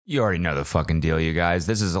You already know the fucking deal, you guys.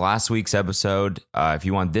 This is last week's episode. If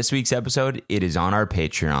you want this week's episode, it is on our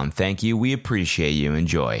Patreon. Thank you. We appreciate you.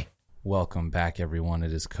 Enjoy. Welcome back, everyone.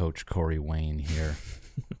 It is Coach Corey Wayne here.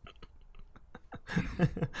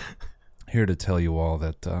 Here to tell you all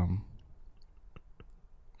that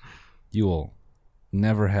you will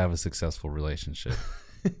never have a successful relationship.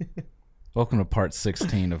 Welcome to part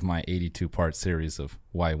 16 of my 82-part series of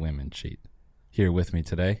Why Women Cheat. Here with me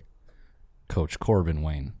today, Coach Corbin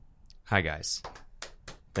Wayne. Hi, guys.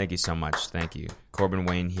 Thank you so much. Thank you. Corbin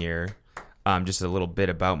Wayne here. Just a little bit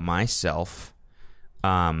about myself.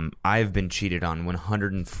 I've been cheated on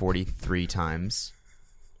 143 times.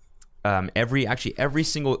 Every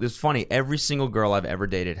single girl I've ever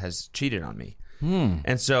dated has cheated on me.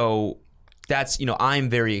 And so that's, I'm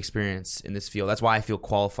very experienced in this field. That's why I feel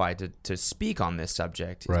qualified to speak on this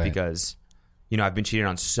subject, right. Because, I've been cheated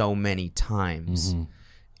on so many times. Mm-hmm.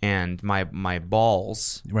 And my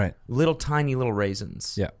balls, right, little tiny little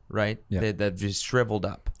raisins, yeah, right, yeah. They've just shriveled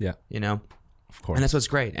up, yeah, of course, and that's what's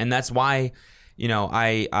great, and that's why,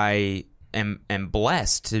 I am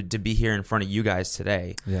blessed to be here in front of you guys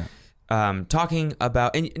today, yeah, talking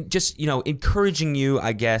about and just encouraging you,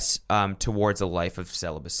 I guess, towards a life of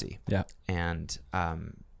celibacy, yeah, and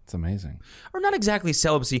it's amazing, or not exactly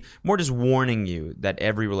celibacy, more just warning you that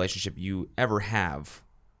every relationship you ever have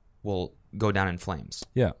will go down in flames.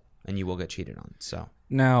 Yeah. And you will get cheated on. So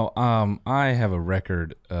now, I have a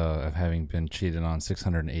record of having been cheated on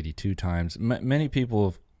 682 times. Many people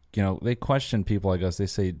have, they question people like us. They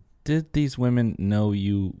say, did these women know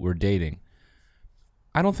you were dating?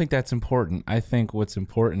 I don't think that's important. I think what's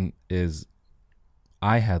important is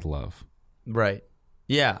I had love. Right.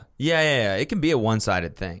 Yeah. It can be a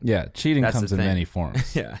one-sided thing. Yeah. Cheating comes in many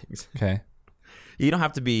forms. Yeah. Okay. You don't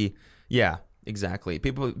have to be, yeah. Exactly.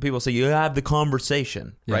 People say you have the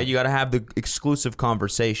conversation, yeah. right? You got to have the exclusive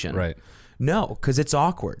conversation. Right. No, because it's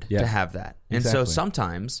awkward to have that. And exactly. so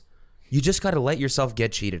sometimes you just got to let yourself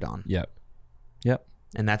get cheated on. Yep.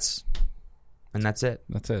 And that's it.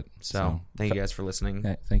 That's it. So thank you guys for listening.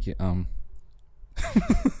 Yeah, thank you.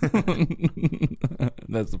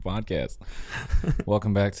 That's the podcast.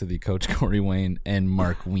 Welcome back to the Coach Corey Wayne and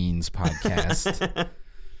Mark Weens podcast.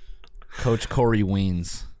 Coach Corey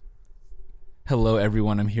Weens. Hello,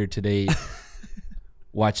 everyone. I'm here today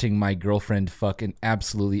watching my girlfriend fuck an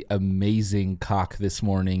absolutely amazing cock this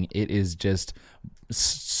morning. It is just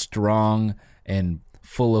strong and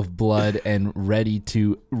full of blood and ready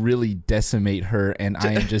to really decimate her. And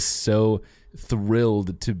I am just so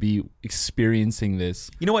thrilled to be experiencing this.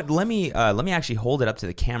 You know what? Let me actually hold it up to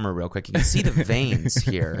the camera real quick. You can see the veins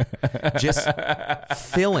here just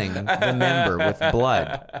filling the member with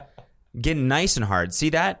blood. Getting nice and hard. See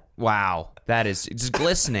that? Wow. That is just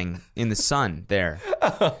glistening in the sun there.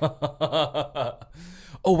 Oh,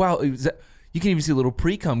 wow. You can even see a little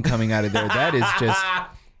pre-cum coming out of there. That is just...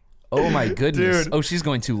 Oh, my goodness. Dude. Oh, she's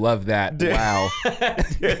going to love that. Dude. Wow.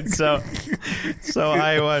 Dude, so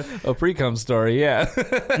I... A pre-cum story, yeah.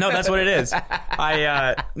 No, that's what it is.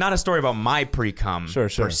 Not a story about my pre-cum Sure.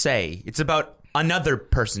 per se. It's about another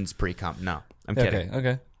person's pre-cum. No, I'm kidding.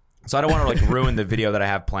 Okay. So I don't want to ruin the video that I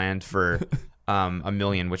have planned for a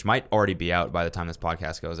million, which might already be out by the time this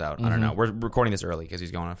podcast goes out. Mm-hmm. I don't know. We're recording this early because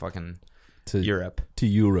he's going to fucking Europe. To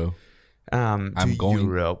Europe. I'm going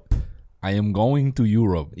Europe. I am going to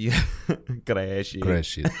Europe. Yeah. Crash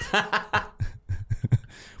it.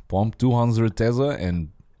 Pump 200 Tesla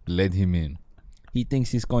and let him in. He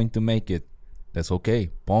thinks he's going to make it. That's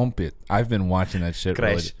okay. Pump it. I've been watching that shit.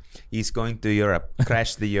 Crash. Really. He's going to Europe.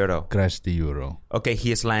 Crash the euro. Crash the euro. Okay, he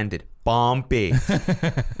has landed. Pump it.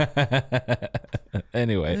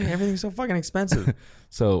 Anyway. Everything's so fucking expensive.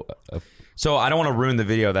 So I don't want to ruin the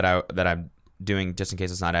video that I'm doing just in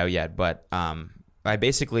case it's not out yet, but I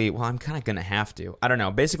basically, I'm kind of going to have to. I don't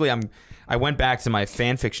know. Basically, I went back to my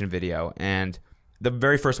fan fiction video, and the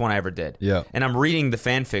very first one I ever did. Yeah. And I'm reading the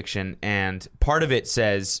fan fiction, and part of it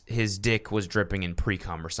says his dick was dripping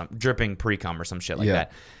pre-cum or some shit like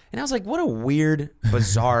that. And I was like, what a weird,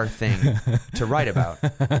 bizarre thing to write about.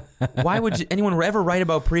 Why would anyone ever write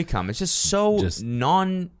about pre-cum? It's just so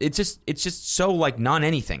it's just so like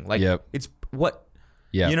non-anything. Like, it's what,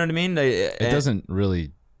 you know what I mean? It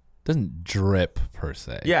doesn't drip per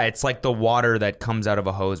se. Yeah, it's like the water that comes out of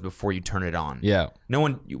a hose before you turn it on. Yeah.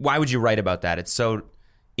 Why would you write about that? It's so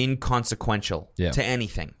inconsequential to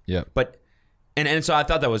anything. Yeah. But and so I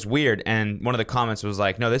thought that was weird, and one of the comments was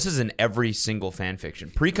like, no, this is in every single fan fiction.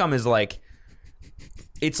 Pre-cum is like,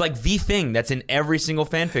 it's like the thing that's in every single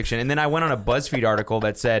fan fiction. And then I went on a BuzzFeed article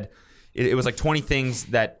that said it was like 20 things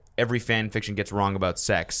that every fan fiction gets wrong about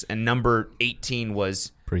sex, and number 18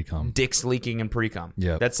 was Pre-cum. Dicks leaking and pre-cum.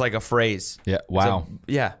 Yeah. That's like a phrase. Yeah. Wow.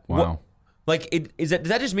 Yeah. Wow. Does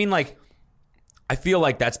that just mean like, I feel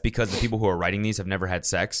like that's because the people who are writing these have never had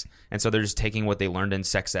sex, and so they're just taking what they learned in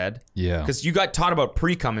sex ed. Yeah. Because you got taught about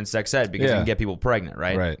pre-cum in sex ed because you can get people pregnant,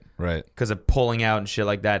 right? Right. Because of pulling out and shit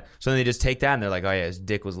like that. So then they just take that and they're like, oh yeah, his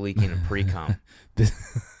dick was leaking in pre-cum.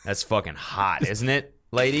 That's fucking hot, isn't it,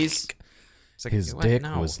 ladies? It's like, His what? dick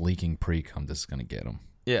No. was leaking pre-cum. This is going to get him.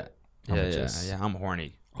 Yeah. Yeah, I'm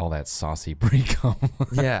horny. All that saucy pre-cum.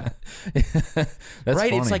 Yeah. That's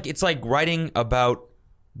right? funny. It's like writing about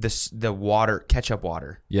the water, ketchup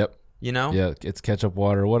water. Yep. You know? Yeah, it's ketchup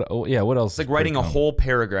water. What else? It's like writing a whole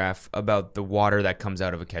paragraph about the water that comes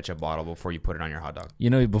out of a ketchup bottle before you put it on your hot dog.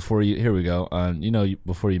 Here we go.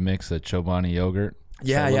 Before you mix a Chobani yogurt.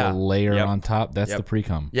 Yeah, that little layer Yep. on top. That's Yep. the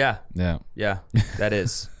pre-cum. Yeah. Yeah. Yeah. That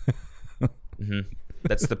is.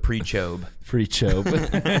 That's the pre-chobe. Pre-chobe.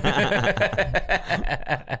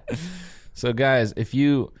 So guys, if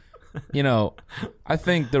I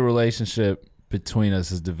think the relationship between us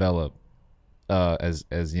has developed as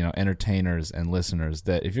entertainers and listeners,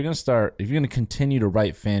 that if you're gonna continue to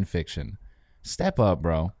write fan fiction, step up,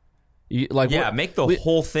 bro. Make the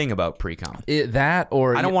whole thing about pre-cum. I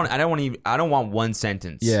don't want one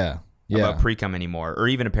sentence. About pre-cum anymore, or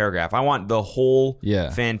even a paragraph. I want the whole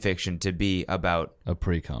fan fiction to be about a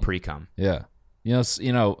pre-cum. Pre-cum. Yeah.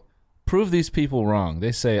 Prove these people wrong.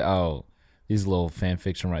 They say, "Oh, these little fan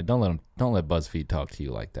fiction right. Don't let BuzzFeed talk to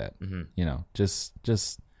you like that." Mm-hmm.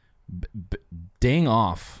 Just ding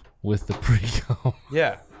off with the pre-cum.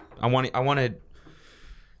 Yeah. I wanted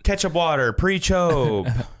ketchup water, pre-chobe,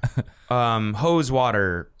 hose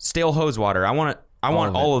water, stale hose water. I want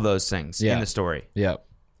all of those things in the story. Yeah.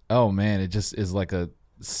 Oh man, it just is like a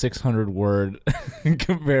 600-word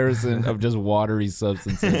comparison of just watery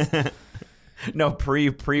substances. No,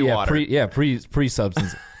 pre-water.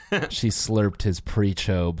 Pre-substance. She slurped his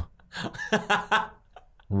pre-chobe,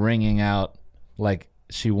 ringing out like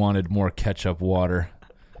she wanted more ketchup water,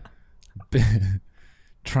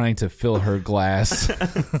 trying to fill her glass.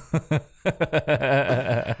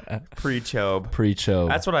 Pre-chobe.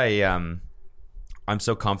 That's what I'm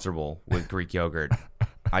so comfortable with Greek yogurt.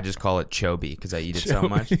 I just call it choby because I eat it so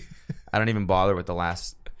much. I don't even bother with the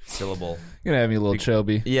last syllable. You're gonna have me a little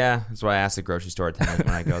choby. Yeah, that's what I ask the grocery store attendant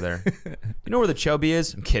when I go there. You know where the choby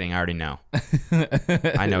is? I'm kidding. I already know.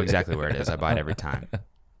 I know exactly where it is. I buy it every time.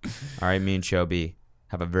 All right, me and Choby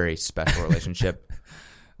have a very special relationship.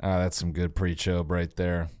 Oh, that's some good pre-chobe right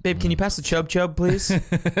there. Babe, can you pass the chobe, please?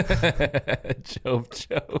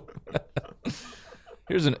 Chobe.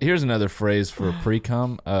 Here's another phrase for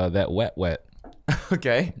pre-cum. That wet.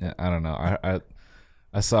 Okay. Yeah, I don't know.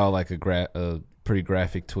 I saw like a pretty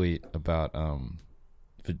graphic tweet about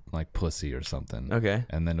like pussy or something. Okay.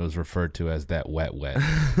 And then it was referred to as that wet.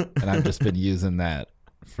 And I've just been using that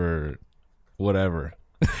for whatever.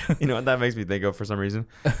 You know what that makes me think of for some reason?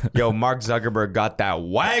 Yo, Mark Zuckerberg got that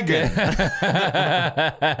wagon.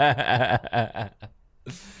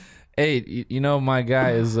 Hey, my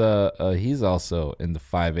guy is he's also in the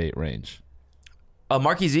 5'8" range.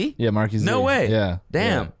 Marky Z? Yeah, Marky Z. No way. Yeah.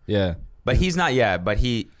 Damn. Yeah. But he's not yet. But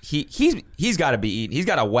he's got to be eating. He's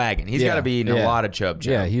got a wagon. He's got to be eating a lot of chobe.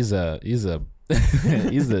 Yeah, he's a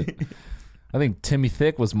I think Timmy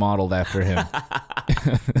Thick was modeled after him.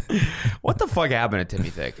 What the fuck happened to Timmy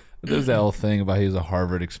Thick? There's that whole thing about he was a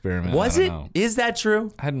Harvard experiment. Was I it? don't know. Is that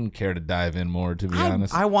true? I didn't care to dive in more, to be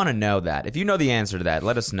honest. I want to know that. If you know the answer to that,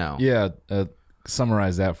 let us know. Yeah,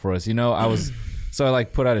 summarize that for us. So I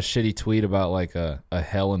like put out a shitty tweet about like a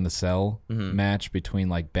Hell in the Cell match between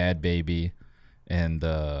like Bad Baby and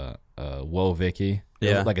Woah Vicky.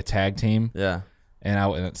 Yeah. Like a tag team. Yeah. And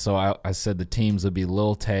I said the teams would be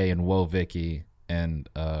Lil Tay and Woah Vicky and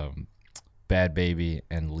Bad Baby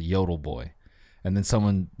and Yodel Boy. And then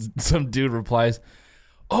some dude replies,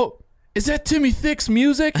 "Oh, is that Timmy Thick's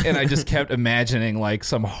music?" And I just kept imagining like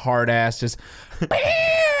some hard ass just,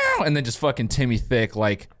 and then just fucking Timmy Thick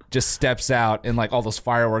like just steps out and like all those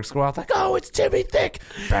fireworks go out like, "Oh, it's Timmy Thick."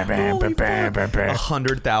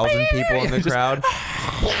 100,000 people in the crowd.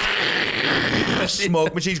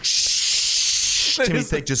 Smoke machine. Timmy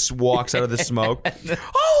Thick just walks out of the smoke.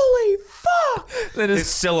 Holy fuck! His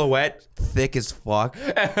silhouette thick as fuck.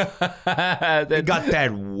 He got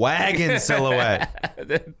that wagon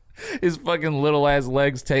silhouette. His fucking little ass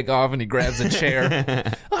legs take off and he grabs a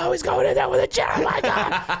chair. Oh, he's going in there with a chair. Oh my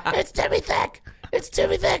god! It's Timmy Thick. It's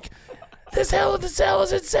Timmy Thick. This Hell in the Cell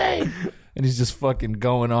is insane. And he's just fucking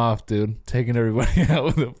going off, dude. Taking everybody out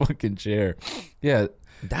with a fucking chair. Yeah.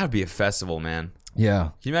 That would be a festival, man. Yeah.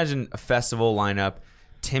 Can you imagine a festival lineup?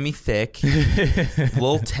 Timmy Thick,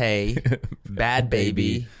 Lil Tay, Bad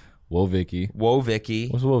Baby, Whoa Vicky. Whoa Vicky.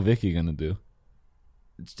 What's Whoa Vicky gonna do?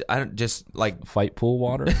 I don't just like Fight pool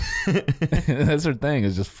water? That's her thing,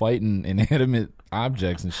 is just fighting inanimate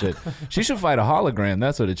objects and shit. She should fight a hologram.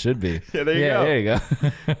 That's what it should be. Yeah, there you go. There you go.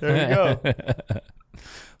 There you go.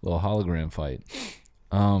 Little hologram fight.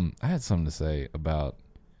 I had something to say about.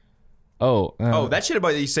 That shit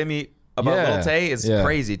about you sent me about Yeah, Lil Tay is yeah.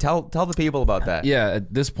 crazy. Tell the people about that. Yeah,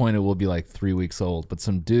 at this point it will be like 3 weeks old. But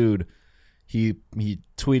some dude, he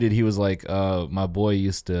tweeted, he was like, my boy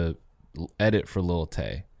used to edit for Lil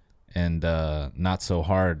Tay, and not so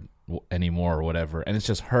hard anymore or whatever. And it's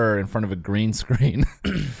just her in front of a green screen,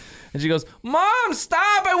 and she goes, "Mom,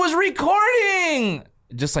 stop! I was recording."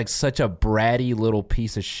 Just like such a bratty little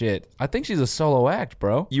piece of shit. I think she's a solo act,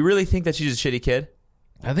 bro. You really think that she's a shitty kid?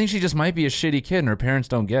 I think she just might be a shitty kid, and her parents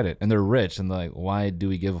don't get it, and they're rich, and they're like, why do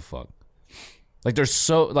we give a fuck? Like, they're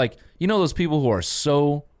so, like, you know those people who are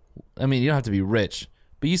so, I mean, you don't have to be rich,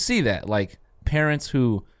 but you see that, like, parents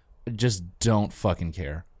who just don't fucking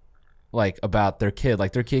care, like, about their kid.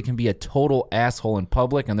 Like, their kid can be a total asshole in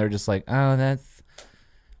public, and they're just like, oh, that's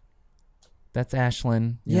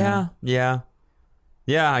Ashlyn. you know?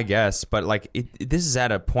 Yeah, I guess. But, like, this is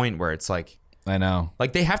at a point where it's like, I know.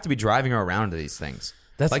 like, they have to be driving her around to these things.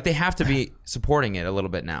 Like, they have to be supporting it a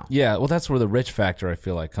little bit now. Yeah, well, that's where the rich factor, I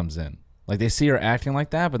feel like, comes in. Like, they see her acting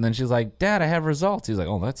like that, but then she's like, Dad, I have results. He's like,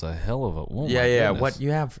 oh, that's a hell of a... Oh, yeah. goodness. What,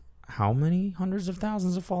 you have how many hundreds of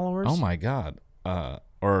thousands of followers? Oh, my God.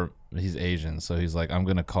 Or he's Asian, so he's like, I'm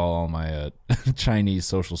going to call all my Chinese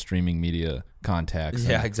social streaming media contacts.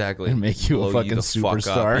 Yeah, exactly. And make you a Blow fucking the fuck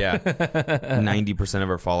superstar. up. Yeah. 90% of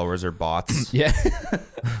her followers are bots. Yeah.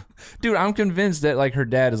 Dude, I'm convinced that, like, her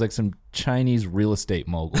dad is, like, some Chinese real estate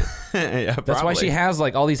mogul. Yeah, That's why she has,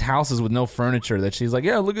 like, all these houses with no furniture that she's like,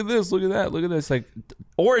 yeah, look at this, look at that, look at this. Like,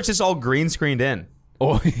 or it's just all green screened in.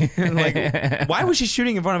 oh, Like, why was she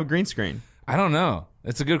shooting in front of a green screen? I don't know.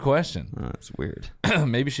 It's a good question. Oh, that's weird.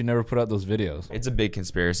 Maybe she never put out those videos. It's a big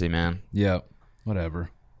conspiracy, man. Yeah, whatever.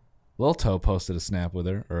 Lil Toe posted a snap with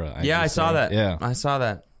her. Or I saw that. Yeah, I saw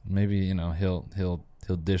that. maybe he'll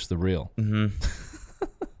dish the reel. Mm-hmm.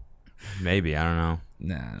 Maybe, I don't know.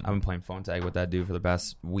 Nah. I've been playing phone tag with that dude for the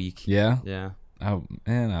past week. Yeah. Yeah.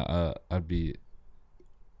 It'd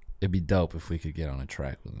be dope if we could get on a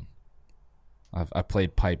track with him. I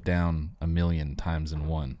played Pipe Down 1,000,000 times in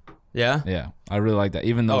one. Yeah? Yeah, I really like that.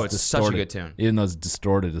 Even though it's such a good tune. Even though it's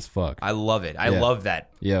distorted as fuck. I love it. I love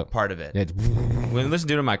that part of it. Yeah. When I listen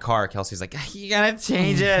to it in my car, Kelsey's like, you gotta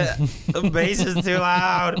change it. The bass is too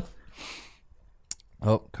loud.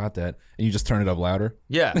 Oh, caught that. And you just turn it up louder?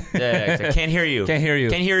 Yeah. I can't hear you. Can't hear you.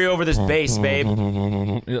 Can't hear you over this bass, babe.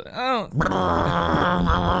 You're like, oh.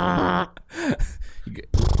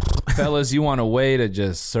 Fellas, you want a way to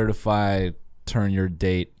just turn your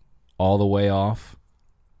date all the way off?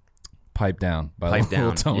 Pipe Down. Pipe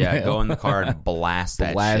Down. Yeah, go in the car and blast that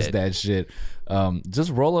shit. Blast that shit. Just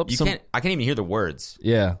roll up I can't even hear the words.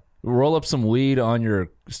 Yeah. Roll up some weed on your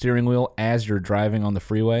steering wheel as you're driving on the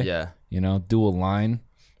freeway. Yeah. You know, do a line.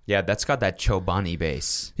 Yeah, that's got that Chobani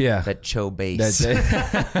bass. Yeah. That Cho bass.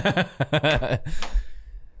 That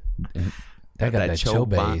got that Cho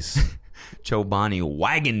bass. Chobani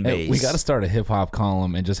wagon bass. Hey, we got to start a hip hop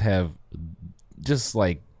column and just have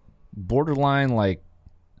like borderline, like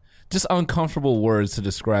just uncomfortable words to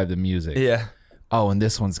describe the music. Yeah. Oh, and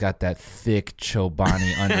this one's got that thick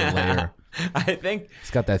Chobani underlayer. I think it's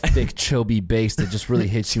got that thick Chobi bass that just really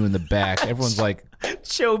hits you in the back. Everyone's like,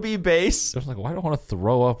 Chobi bass. I was like, why do I want to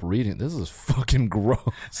throw up reading? This is fucking gross.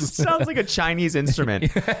 Sounds like a Chinese instrument.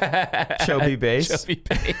 Chobi bass. Chobi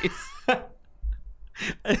bass.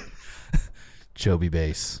 Chobi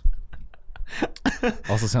bass.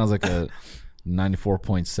 Also sounds like a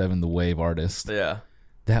 94.7 The Wave artist. Yeah.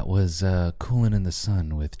 That was Coolin' in the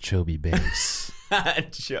Sun with Chobi bass.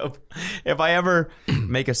 If I ever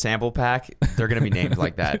make a sample pack, they're going to be named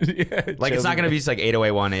like that. Yeah, like, it's not going to be just like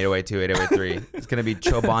 808-1, 808-2, 808-3. It's going to be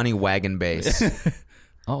Chobani wagon bass.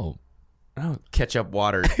 Oh. Ketchup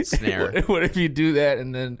water snare. What if you do that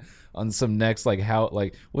and then on some next, like,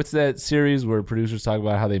 what's that series where producers talk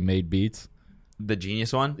about how they made beats? The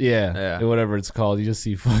Genius one? Yeah. Whatever it's called. You just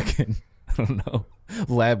see fucking, I don't know,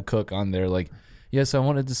 Lab Cook on there like, yes, I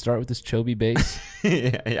wanted to start with this Chobi bass.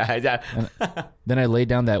 Yeah. Then I laid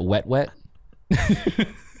down that wet.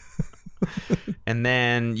 And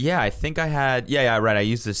then, I think I had, right. I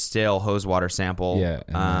used the stale hose water sample. Yeah.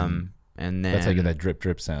 And then that's how you get that drip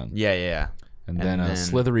drip sound. Yeah. And then a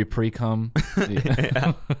slithery pre-cum.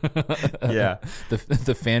 Yeah. The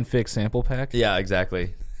fanfic sample pack. Yeah,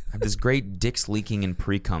 exactly. I have this great dicks leaking and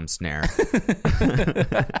pre-cum snare.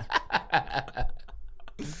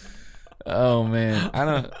 Oh man, I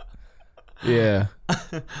don't. Yeah,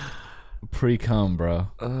 pre-cum, bro.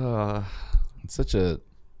 It's such a.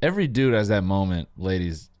 Every dude has that moment,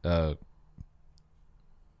 ladies. I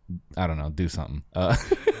don't know. Do something.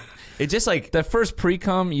 It's just like That first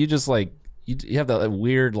pre-cum, you just like you have that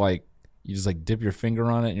weird like you just like dip your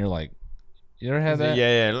finger on it and you're like, you ever had that?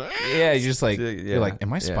 yeah. Yeah, you just like you're like,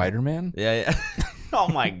 am I Spider-Man? Yeah. Oh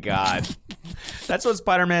my god. That's what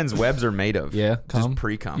Spider-Man's webs are made of. Yeah, Just cum?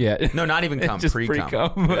 pre-cum. Yeah. No, not even cum. Just pre-cum.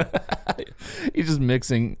 pre-cum. You're just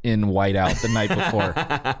mixing in whiteout the night before.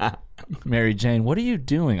 Mary Jane, what are you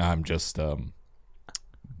doing? I'm just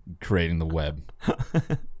creating the web.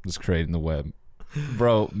 Just creating the web.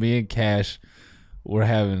 Bro, me and Cash we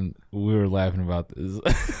were laughing about this.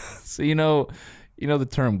 So you know the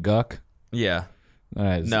term guck? Yeah. All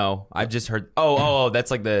right. No, I've just heard. Oh,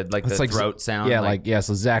 that's like the throat sound. Yeah,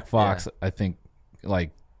 so Zach Fox, I think,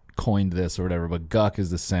 like coined this or whatever. But guck is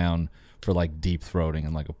the sound for like deep throating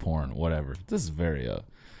and like a porn, whatever. This is very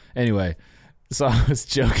Anyway, so I was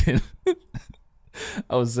joking.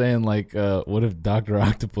 I was saying like, what if Dr.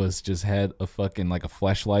 Octopus just had a fucking like a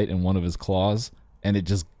fleshlight in one of his claws and it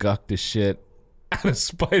just gucked the shit out of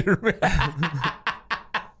Spider-Man?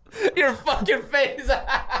 Your fucking face.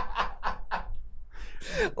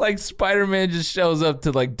 Like Spider-Man just shows up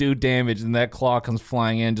to like do damage and that claw comes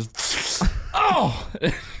flying in, just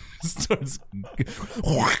starts.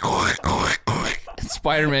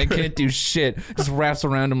 Spider-Man can't do shit. Just wraps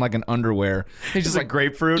around him like an underwear. He's just like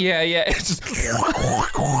grapefruit. Yeah. It's just the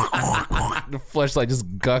fleshlight just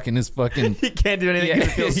gucking his fucking. He can't do anything because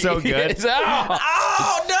it feels so good.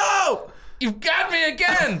 Oh no! You've got me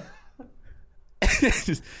again.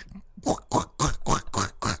 Just,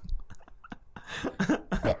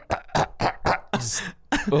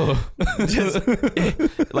 just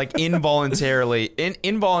like involuntarily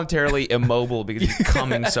immobile because he's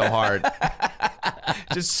coming so hard,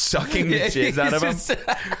 just sucking the jizz out of him.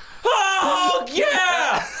 Oh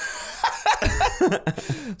yeah!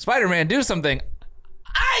 Spider-Man, do something.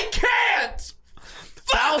 I can't.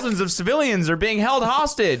 Thousands of civilians are being held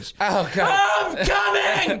hostage. Oh god!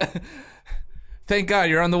 I'm coming. Thank God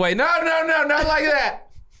you're on the way. No, not like that.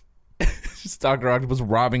 Just Dr. Octopus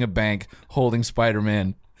robbing a bank, holding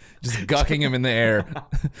Spider-Man, just gucking him in the air.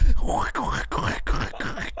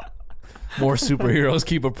 More superheroes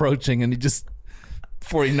keep approaching, and he just,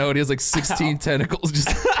 before you know it, he has like 16 tentacles, just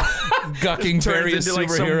gucking various into, like,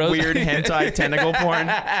 superheroes. some weird hentai tentacle porn.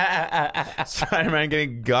 Spider-Man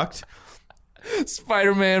getting gucked.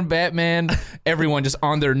 Spider-Man, Batman, everyone just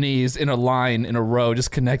on their knees in a line, in a row, just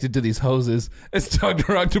connected to these hoses as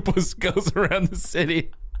Dr. Octopus goes around the city.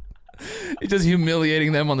 He's just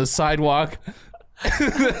humiliating them on the sidewalk.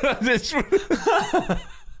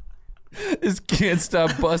 Just can't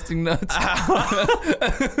stop busting nuts.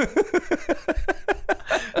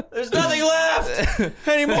 There's nothing left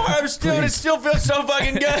anymore. It still feels so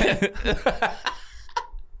fucking good.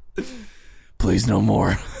 Please, no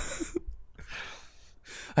more.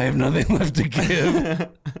 I have nothing left to give.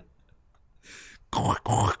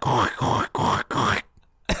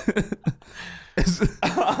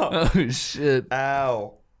 Oh shit!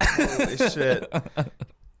 Ow! Holy shit!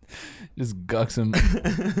 Just gucks him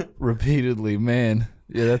repeatedly, man.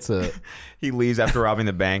 Yeah, that's a. He leaves after robbing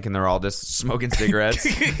the bank, and they're all just smoking cigarettes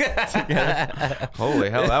together. Holy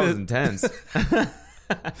hell, that was intense.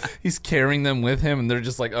 He's carrying them with him, and they're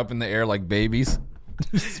just like up in the air like babies.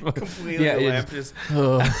 Completely Yeah, the yeah, lamp just.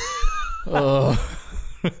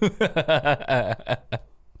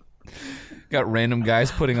 Got random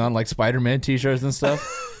guys putting on like Spider-Man t-shirts and stuff.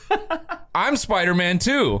 I'm Spider-Man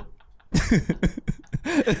too.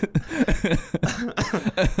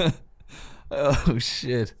 Oh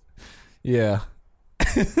shit. Yeah.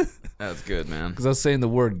 That's good, man. Because I was saying the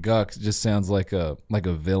word guck just sounds like a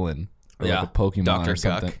villain. Or Yeah. like a Pokemon Dr. or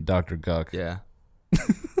something. Guck. Dr. Guck. Yeah.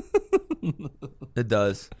 It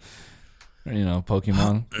does. Or, you know,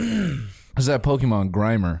 Pokemon. There's that Pokemon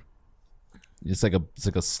Grimer. It's like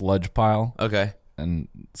a sludge pile. Okay. And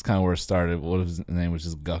it's kind of where it started. What was his name? Was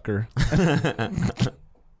just Gucker.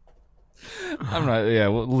 I'm not. Yeah,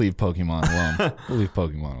 we'll leave Pokemon alone. We'll leave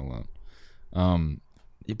Pokemon alone.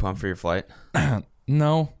 You pumped for your flight?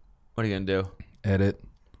 No. What are you gonna do? Edit.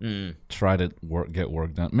 Try to get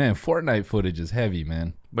work done. Man, Fortnite footage is heavy,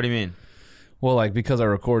 man. What do you mean? Well, like because I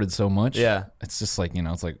recorded so much. Yeah. It's just like, you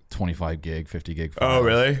know, it's like 25 gig, 50 gig. Oh,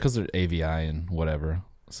 really? Because they're AVI and whatever.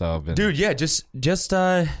 So I've been. Dude, yeah, just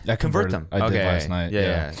I convert them. I did last night.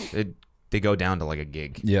 Yeah. They go down to like a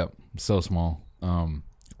gig. Yep. So small. Did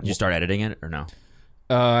you start editing it or no?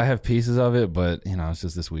 I have pieces of it, but it's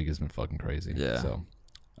just this week has been fucking crazy. Yeah. So,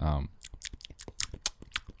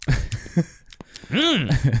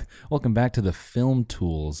 welcome back to the Film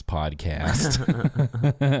Tools podcast.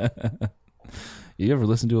 You ever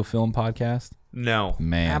listen to a film podcast? No,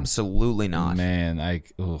 Man. absolutely not. Man,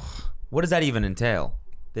 What does that even entail?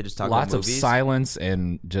 They just talk lots about of movies? silence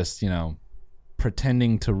and just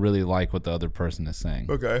pretending to really like what the other person is saying.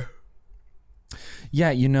 Okay.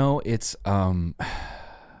 Yeah,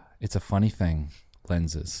 it's a funny thing.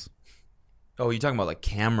 Lenses. Oh, you're talking about like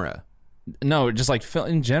camera. No, just like film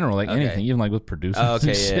in general, like Okay. anything, even like with producers Oh, okay,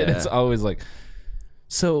 and shit. yeah. It's always like,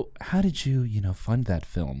 so how did you, fund that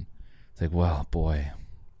film? It's like, well, boy,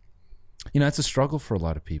 it's a struggle for a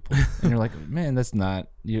lot of people. And you're like, man, that's not,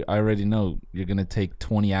 I already know you're going to take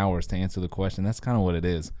 20 hours to answer the question. That's kind of what it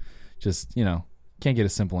is. Just, can't get a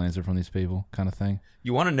simple answer from these people kind of thing.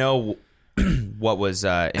 You want to know what was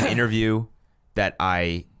an interview that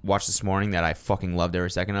I watched this morning that I fucking loved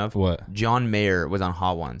every second of? What? John Mayer was on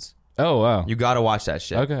Hot Ones. Oh, wow. You got to watch that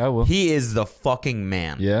shit. Okay, I will. He is the fucking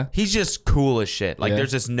man. Yeah? He's just cool as shit. Like, Yeah.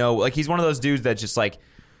 there's just no... Like, he's one of those dudes that just, like,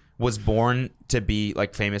 was born to be,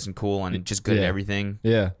 like, famous and cool and just good at Yeah. everything.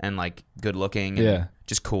 Yeah. And, like, good looking and Yeah.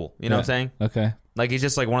 just cool. You know what I'm saying? Okay. Like, he's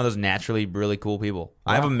just, like, one of those naturally really cool people.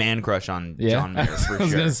 I have a man crush on Yeah. John Mayer, for I was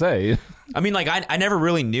sure. going to say. I mean, like, I never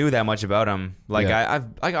really knew that much about him. Like, Yeah.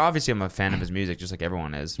 I've obviously I'm a fan of his music, just like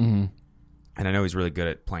everyone is. Mm-hmm. And I know he's really good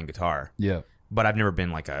at playing guitar. Yeah. But I've never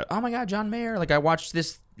been like oh my God, John Mayer. Like, I watched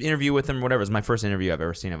this interview with him or whatever. It was my first interview I've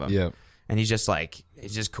ever seen of him. Yeah. And he's just like,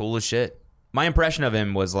 he's just cool as shit. My impression of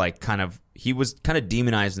him was like he was kind of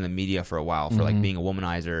demonized in the media for a while for like being a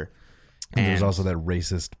womanizer. And there's also that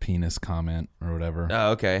racist penis comment or whatever.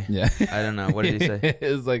 Oh, okay. Yeah. I don't know. What did he say? It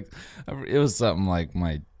was like, it was something like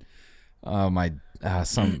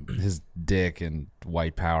his dick and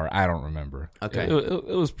white power. I don't remember. Okay.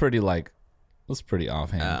 It was pretty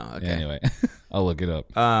offhand. Oh, okay. Anyway, I'll look it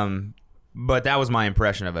up. But that was my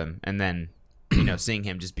impression of him. And then, seeing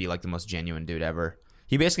him just be like the most genuine dude ever.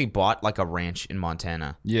 He basically bought like a ranch in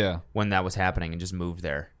Montana Yeah. when that was happening and just moved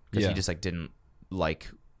there because Yeah. he just like didn't like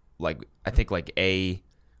I think like A,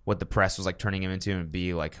 what the press was like turning him into, and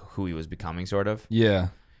B, like who he was becoming sort of. Yeah.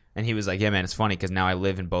 And he was like, yeah, man, it's funny because now I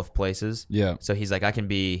live in both places. Yeah. So he's like, I can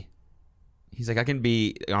be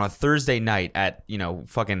on a Thursday night at,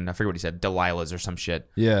 fucking, I forget what he said, Delilah's or some shit.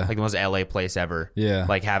 Yeah. Like the most LA place ever. Yeah.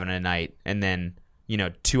 Like having a night. And then,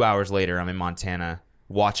 2 hours later, I'm in Montana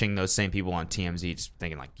watching those same people on TMZ just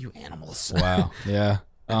thinking like, you animals. Wow. Yeah.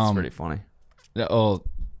 That's pretty funny. Oh,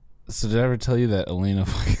 so did I ever tell you that Alina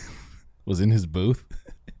was in his booth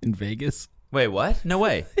in Vegas? Wait, what? No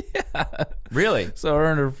way. Yeah. Really? So her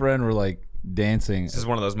and her friend were like dancing. This is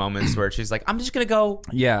one of those moments where she's like, I'm just going to go.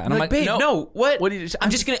 Yeah. And I'm like, babe, no, what? What did you, I'm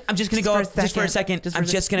just gonna go just for a second. I'm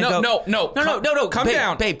just gonna go. No. Come babe,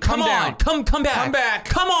 down, babe. Come Come down. on, come back. Come back.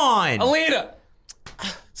 Come on. Alina,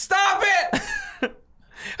 stop it.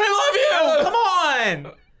 I love you. Come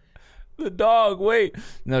on. The dog, wait.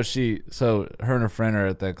 No, so her and her friend are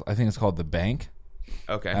at I think it's called The Bank.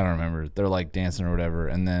 Okay. I don't remember. They're like dancing or whatever.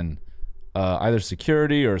 And then either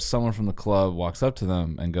security or someone from the club walks up to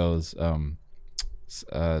them and goes, someone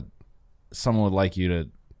would like you to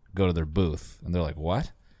go to their booth. And they're like,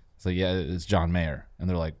 what? It's like, yeah, it's John Mayer. And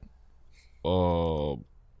they're like, oh,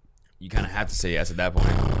 You kind of have to say yes at that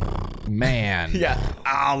point. man. Yeah.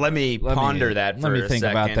 Let me ponder that for a second. Let me think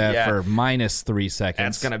about that Yeah. for -3 seconds.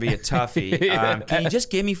 That's going to be a toughie. Can you just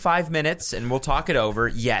give me 5 minutes and we'll talk it over?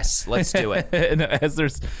 Yes, let's do it. And as they're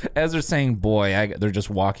saying, boy, they're just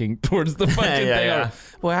walking towards the fucking Yeah, thing. yeah.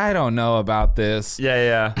 Boy, I don't know about this.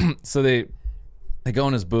 Yeah. So they go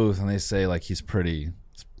in his booth and they say like he's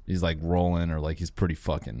like rolling or like he's pretty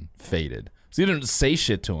fucking faded. So he didn't say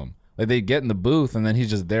shit to him. Like they get in the booth and then he's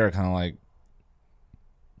just there kind of like.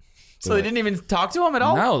 So they didn't even talk to him at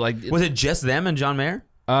all? No, like. Was it just them and John Mayer?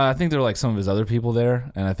 I think there were like some of his other people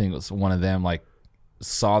there, and I think it was one of them like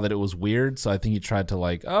saw that it was weird, so I think he tried to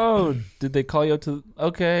like, oh, did they call you up to?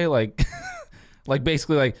 Okay, like, like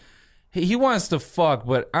basically like he wants to fuck,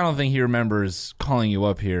 but I don't think he remembers calling you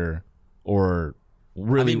up here or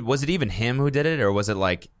really. I mean, was it even him who did it, or was it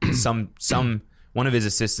like some one of his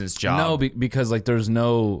assistants' job? No, because like there's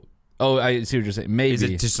no. Oh, I see what you're saying. Maybe Is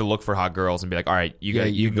it just to look for hot girls and be like, all right,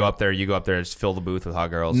 you go up there, just fill the booth with hot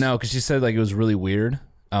girls? No, because she said like it was really weird.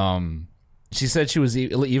 She said she was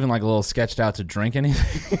even like a little sketched out to drink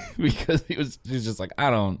anything because she was just like, I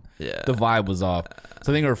don't. Yeah. The vibe was off.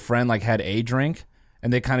 So I think her friend like had a drink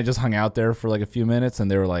and they kind of just hung out there for like a few minutes and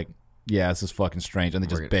they were like, yeah, this is fucking strange, and they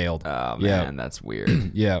just bailed. Oh man, Yeah. that's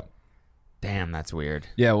weird. Yeah. Damn, that's weird.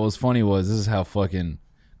 Yeah. What was funny was this is how fucking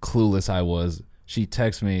clueless I was. she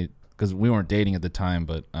texted me because we weren't dating at the time,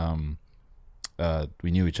 but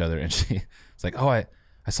we knew each other, and she's like, "Oh, I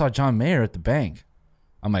saw John Mayer at the bank."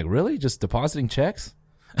 I'm like, "Really? Just depositing checks?"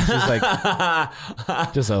 And she's like,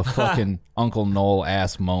 "Just a fucking Uncle Noel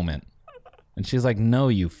ass moment." And she's like, "No,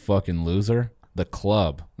 you fucking loser, the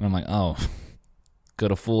club." And I'm like, "Oh,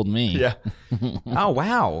 could have fooled me." Yeah. Oh,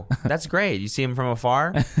 wow. That's great. You see him from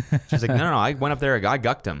afar? She's like, no, I went up there. I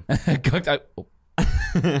gucked him.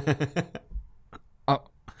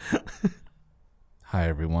 Hi,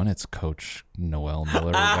 everyone. It's Coach Noel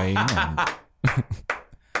Miller Wayne, and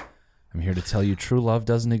I'm here to tell you true love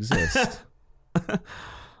doesn't exist.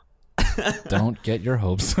 Don't get your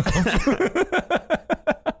hopes up.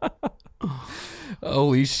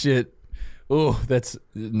 Holy shit. Oh,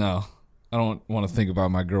 no. I don't want to think about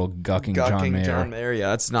my girl gucking John Mayer. John Mayer,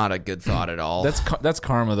 yeah, that's not a good thought at all. That's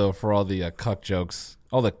karma, though, for all the cuck jokes.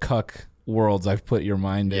 All the cuck worlds I've put your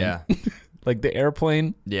mind in. Yeah. Like the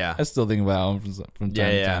airplane. Yeah. I still think about them from time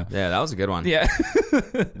to time. Yeah, that was a good one. Yeah.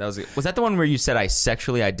 Was that the one where you said I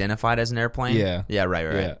sexually identified as an airplane? Yeah. Yeah, right.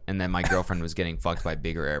 Yeah. And then my girlfriend was getting fucked by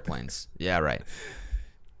bigger airplanes. Yeah, right.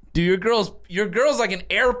 Dude, your girl's like an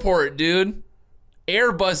airport, dude.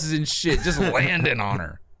 Airbuses and shit just landing on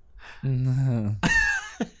her.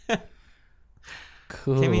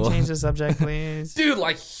 Cool. Can we change the subject, please? Dude,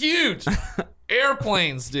 like huge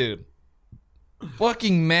airplanes, dude.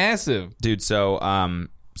 Fucking massive, dude. So I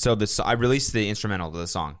released the instrumental to the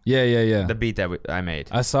song. Yeah. The beat that I made.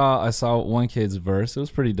 I saw one kid's verse. It was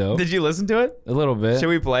pretty dope. Did you listen to it? A little bit. Should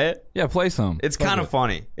we play it? Yeah, play some. It's kind of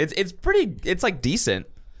funny. It's pretty. It's like decent.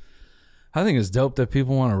 I think it's dope that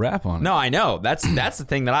people want to rap on it. No, I know. That's the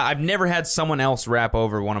thing that I've never had someone else rap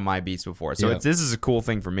over one of my beats before. So this is a cool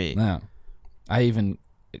thing for me. Yeah. I even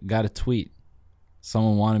got a tweet.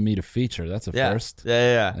 Someone wanted me to feature. That's a first.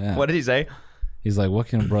 Yeah. What did he say? He's like, "What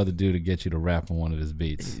can a brother do to get you to rap on one of his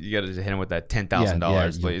beats?" You got to hit him with that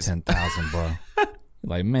 $10,000, please. $10,000, bro.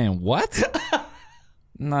 Like, man, what?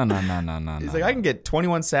 No. He's like, I can get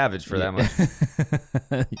 21 Savage for that much.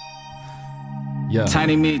 Yeah.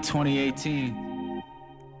 Tiny Meat 2018.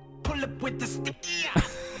 Pull up with the sticky.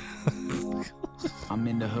 I'm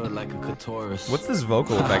in the hood like a clitoris. What's this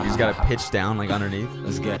vocal effect? He's got it pitched down like underneath.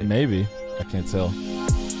 Let's get it. Maybe. I can't tell.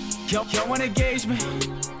 Yo, wanna engage me?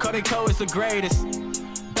 Cody Co is the greatest.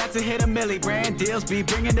 About to hit a milli, brand deals be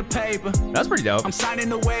bringing the paper. That's pretty dope. I'm signing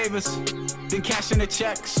the waivers, then cashing the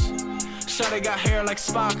checks. Shawty got hair like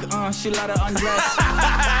Spock, she let her undress.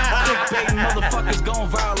 Clickbaiting motherfuckers going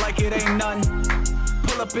viral like it ain't nothing.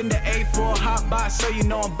 Pull up in the A4 hot box so you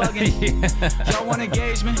know I'm bugging. Y'all want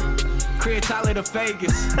engagement? Create Tyler to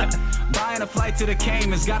Vegas. Buying a flight to the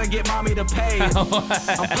Caymans, gotta get mommy to pay it. I'm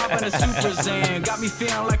popping a Super Zan, got me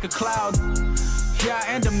feeling like a cloud. Yeah,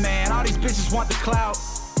 I end a man, all these bitches want the clout.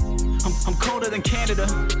 I'm colder than Canada,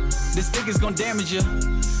 this thing is gonna damage you.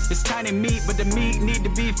 It's Tiny Meat, but the meat need to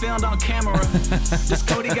be filmed on camera. This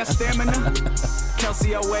Cody got stamina,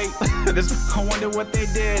 Kelsey, I wait. I wonder what they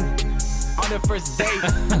did on their first date.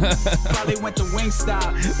 Probably went to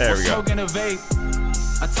Wingstop, there we go. Smoking a vape.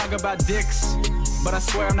 I talk about dicks, but I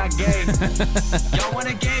swear I'm not gay. Y'all want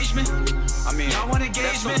engagement? I mean, y'all want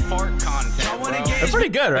engagement? Fart content, y'all want engagement? That's pretty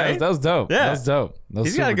good, right? That was dope. Yeah. That was dope. That was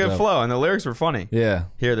He's got a good dope. flow, and the lyrics were funny. Yeah.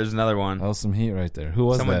 Here, there's another one. That was some heat right there. Who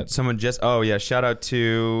was that? Someone just... Oh, yeah. Shout out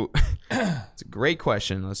to... It's a great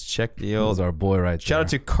question. Let's check the old... That was our boy right there. Shout out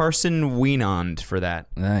to Carson Wienand for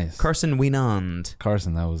that. Nice. Carson Wienand.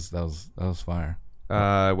 Carson, that was fire.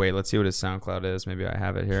 Wait, let's see what his SoundCloud is. Maybe I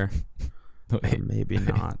have it here. Maybe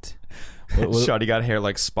not. what? Shawty got hair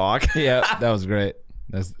like Spock. Yeah, that was great.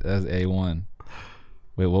 That's A1.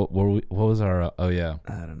 Wait, what was our? Oh yeah,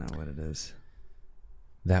 I don't know what it is.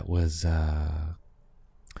 That was.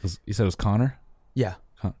 You said it was Connor. Yeah,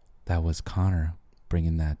 that was Connor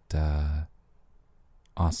bringing that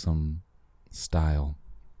awesome style.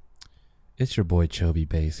 It's your boy Choby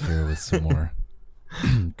Bass here with some more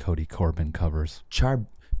Cody Corbin covers.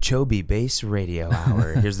 Choby Bass Radio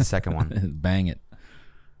Hour. Here's the second one. Bang it.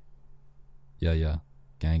 Yeah.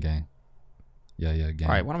 Gang. Yeah, gang.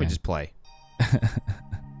 All right, why don't we just play?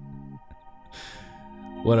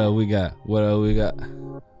 What we got?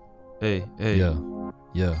 Hey. Yeah.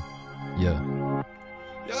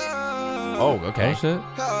 Oh, okay. Oh, shit.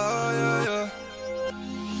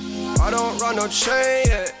 I don't run no chain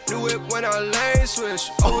yet. Knew it when I lane switch.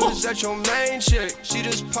 Always at your main chick. She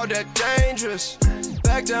just popped that dangerous.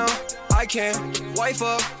 Back down, I can't. Wife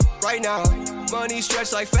up right now. Money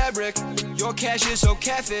stretched like fabric. Your cash is so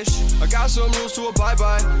catfish. I got some rules to abide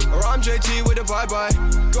by, or I'm JT with a bye-bye.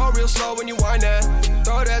 Go real slow when you wind that.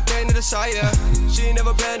 Throw that thing to the side, yeah. She ain't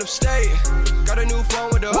never been upstate. Got a new phone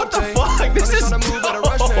with the What the update. fuck? This is tryna move at a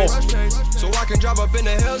rush dope. pace. So I can drive up in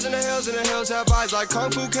the hills, and the hills, and the hills have eyes like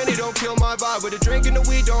Kung Fu Kenny. Don't kill my vibe with a drink and the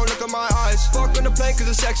weed. Don't look at my eyes. Fuck on the plane 'cause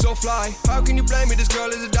the sex so fly. How can you blame me? This girl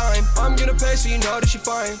is a dime. I'm gonna pay so you know that she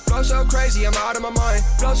fine. Flow so crazy, I'm out of my mind.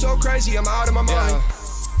 Flow so crazy, I'm out of my mind.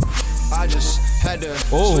 I just had to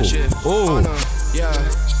switch it on her. Yeah.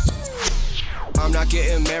 I'm not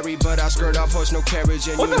getting married, but I skirt off horse, no carriage.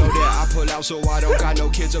 And you know that I pull out, so I don't got no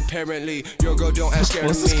kids apparently. Your girl don't ask scared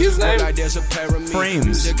of me. What's this kid's name? Like there's a pair of me. Frames.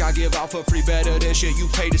 Music I give out for free, better than shit you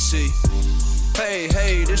pay to see.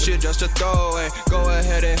 Hey, this shit just a throwaway. Go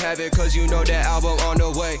ahead and have it, 'cause you know that album on the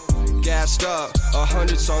way. Gassed up,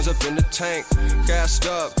 100 songs up in the tank. Gassed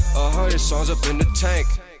up, 100 songs up in the tank.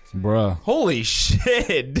 Bruh. Holy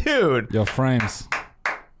shit, dude. Yo, Frames.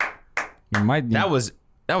 You might need, That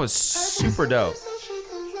was super dope.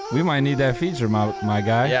 we might need that feature, my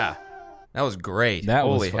guy. Yeah. That was great. That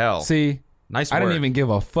Holy was hell. See, Nice I work. didn't even give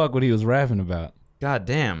a fuck what he was rapping about. God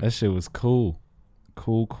damn. That shit was cool.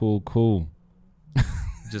 Cool.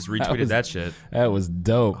 Just retweeted was- that shit. That was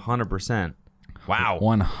dope. 100%. Wow.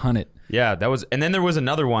 100. Yeah, that was, and then there was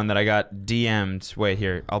another one that I got DM'd. Wait,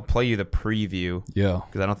 here, I'll play you the preview Yo.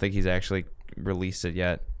 because I don't think he's actually released it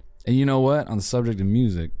yet. And you know what? On the subject of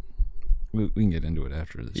music, we can get into it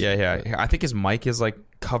after this. Yeah. I think his mic is like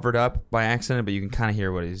covered up by accident, but you can kind of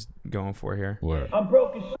hear what he's going for here. Word. I'm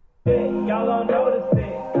broke as shit, y'all don't notice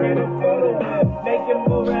it. Credit for the whip, make it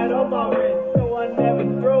move right on my wrist. So I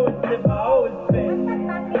never throw it if I always spend.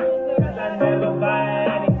 'Cause I never buy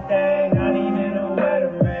anything, not even a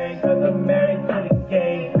wedding ring. 'Cause I'm married to the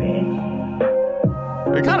game,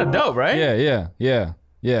 bitch. They're kind of dope, right?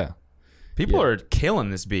 Yeah. People are killing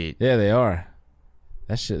this beat. Yeah, they are.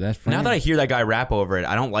 That shit, that's funny. Now that I hear that guy rap over it,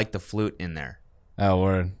 I don't like the flute in there Oh,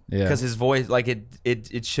 word. Yeah. because his voice, like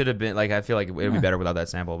it should have been like. I feel like it would be better without that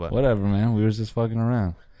sample, but Whatever, man. We was just fucking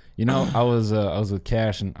around. You know, I was with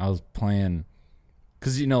Cash and I was playing,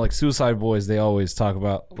 cause you know, like Suicide Boys, they always talk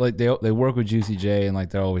about like they work with Juicy J and like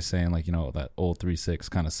they're always saying like, you know, that old 3-6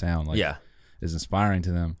 kind of sound like yeah, is inspiring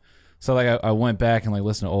to them. So like I went back and like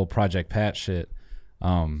listened to old Project Pat shit,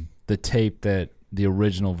 the tape that the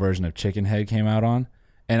original version of Chicken Head came out on,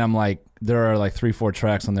 and I'm like, there are like 3-4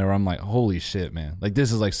 tracks on there where I'm like, holy shit, man, like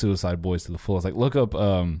this is like Suicide Boys to the fullest. Like look up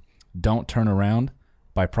Don't Turn Around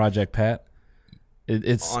by Project Pat.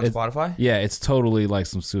 It's on Spotify. Yeah, it's totally like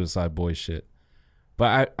some Suicide Boys shit.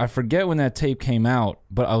 But I forget when that tape came out,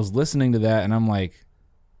 but I was listening to that and I'm like,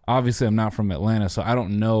 obviously I'm not from Atlanta, so I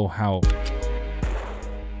don't know how,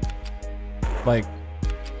 like,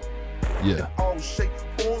 yeah.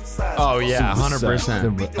 Oh yeah,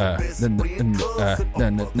 100%.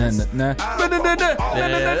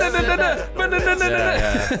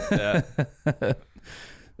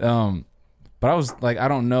 But I was like, I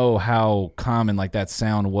don't know how common like that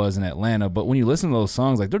sound was in Atlanta, but when you listen to those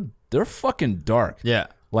songs, like they're fucking dark. Yeah.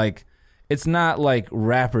 Like it's not like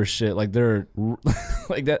rapper shit. Like they're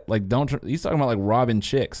like that. Like he's talking about like robbing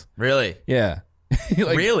chicks. Really? Yeah.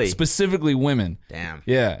 Like, Really? Specifically women. Damn.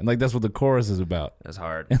 Yeah, and like that's what the chorus is about. That's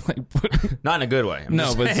hard. And like, Not in a good way. I'm no,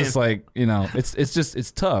 just but it's saying. just like, you know,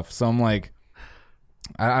 it's tough. So I'm like,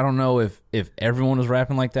 I don't know if everyone was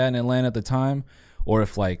rapping like that in Atlanta at the time, or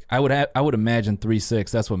if like I would imagine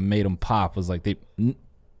 3-6. That's what made them pop. Was like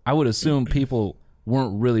I would assume people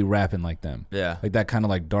weren't really rapping like them. Yeah. Like that kind of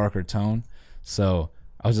like darker tone. So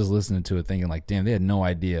I was just listening to it thinking like, damn, they had no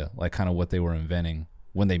idea like kind of what they were inventing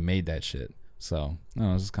when they made that shit. So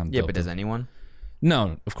no, it was just kind of Yeah, dope but to- does anyone?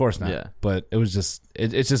 No, of course not. Yeah. But it was just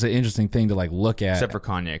it's just an interesting thing to like look at. Except for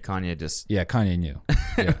Kanye. Kanye just Yeah, Kanye knew.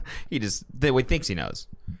 Yeah. he thinks he knows.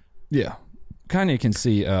 Yeah. Kanye can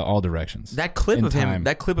see all directions. That clip in of him, time.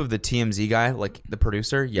 that clip of the TMZ guy, like the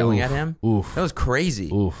producer yelling Oof, at him. oof. That was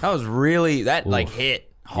crazy. Oof. That was really like Oof.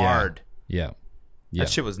 hit hard. Yeah. Yeah.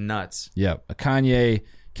 That shit was nuts. Yeah. Kanye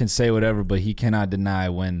can say whatever, but he cannot deny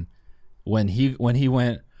when he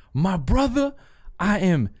went, "My brother, I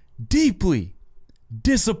am deeply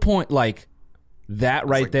disappointed." Like that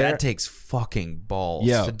right Like, there. That takes fucking balls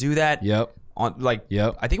Yeah. to do that. Yep. On like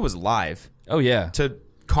Yep. I think it was live Oh yeah. to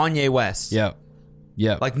Kanye West. Yep.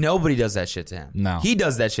 Yep. Like nobody does that shit to him. No. He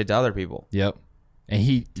does that shit to other people. Yep. And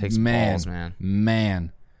he Takes balls, man.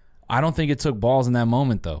 Man, I don't think it took balls in that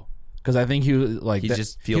moment though, because I think he was like He that-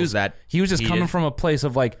 just he feels was, that he was just coming heated. from a place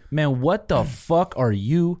of like, man, what the fuck are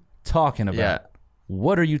you talking about? Yeah.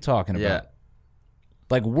 What are you talking about? Yeah.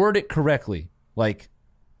 Like word it correctly, like,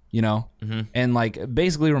 you know, Mm-hmm. and like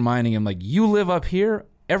basically reminding him like, you live up here,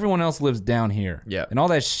 everyone else lives down here. Yeah. And all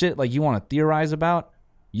that shit like you want to theorize about,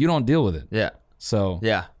 you don't deal with it. Yeah. So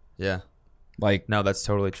Yeah. Yeah. like No, that's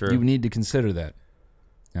totally true. you need to consider that.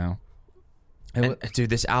 Yeah. And, dude,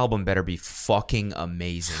 this album better be fucking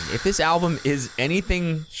amazing. If this album is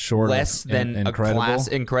anything Short of less than incredible. a class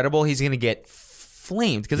incredible, he's gonna get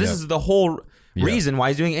flamed because this Yep. is the whole Yep. reason why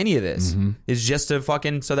he's doing any of this is just to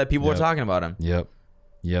fucking so that people are Yep. talking about him. Yep.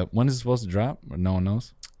 When is it supposed to drop? Or no one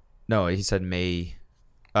knows. No, he said June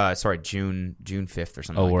 5th or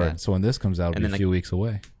something Oh, like word. that. So when this comes out, it'll And be then a few weeks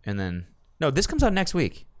away. And then no, this comes out next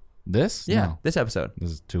week. This? Yeah, No. this episode. This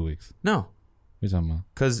is 2 weeks. No, What are you talking about?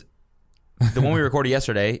 because the one we recorded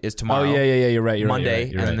yesterday is tomorrow. Oh, yeah. You're right. Monday,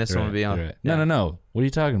 and then this one will be on- Right. yeah. No. What are you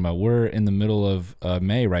talking about? We're in the middle of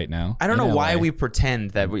May right now. I don't in know why LA. we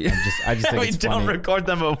pretend that we. I just think we it's don't funny. record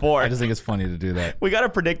them before. I just think it's funny to do that. We got to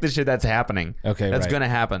predict the shit that's happening. Okay, that's right. gonna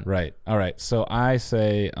happen. Right. All right. So I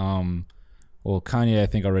say, well, Kanye, I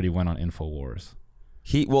think already went on InfoWars.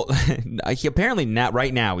 He apparently not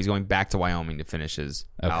right now. He's going back to Wyoming to finish his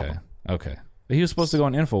album. Okay. But he was supposed to go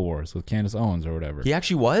on InfoWars with Candace Owens or whatever. He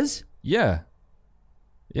actually was. Yeah.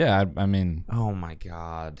 I mean, Oh my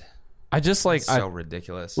god, I just like so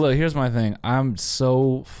ridiculous. Look, here's my thing. I'm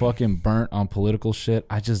so fucking burnt on political shit.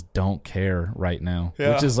 I just don't care right now,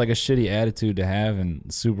 which is like a shitty attitude to have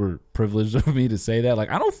and super privileged of me to say that. Like,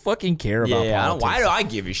 I don't fucking care about politics. why do I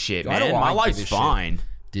give a shit, Why man? do I My give life's a shit? fine.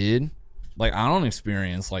 Dude, like, I don't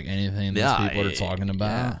experience like anything these Yeah, people are talking yeah.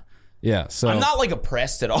 about. Yeah, so I'm not like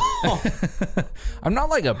oppressed at all. I'm not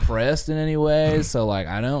like oppressed in any way, so like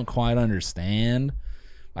I don't quite understand.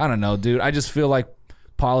 I don't know, dude. I just feel like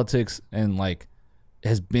politics and like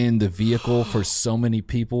has been the vehicle for so many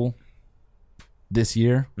people this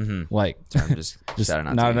year. Like, I'm just shouting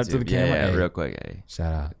out nodding to up to the YouTube. camera. Yeah, Hey. real quick. Hey.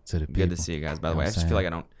 shout out to the people. Good to see you guys. By the Know way, I what just I'm feel like I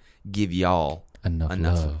saying? don't give y'all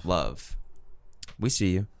Enough love. We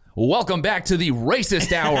see you. Welcome back to the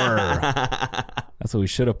Racist Hour. That's what we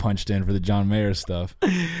should have punched in for the John Mayer stuff.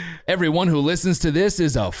 Everyone who listens to this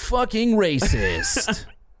is a fucking racist.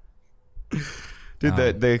 Dude,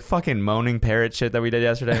 the fucking moaning parrot shit that we did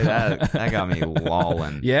yesterday, that got me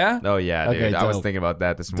lolling. Yeah? Oh, yeah, dude. Okay, I was dope. thinking about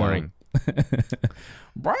that this morning.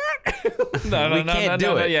 no, We can't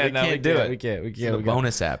do it. Yeah, We no, can't do it. We can't. It's the We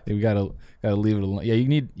bonus app. We gotta leave it alone. Yeah,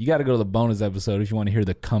 you gotta go to the bonus episode if you want to hear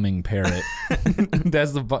the coming parrot.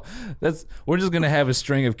 We're just gonna have a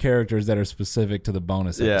string of characters that are specific to the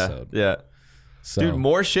bonus episode. Yeah. So, Dude,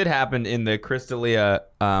 more shit happened in the Crystalia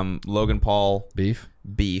Logan Paul beef.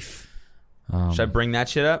 Should I bring that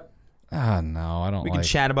shit up? No, I don't. We like can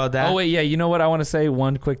chat about that. Oh wait, yeah. You know what I want to say?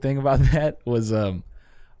 One quick thing about that was,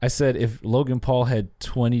 I said if Logan Paul had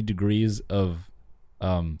 20 degrees of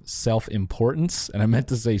self-importance, and I meant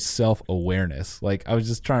to say self-awareness. Like, I was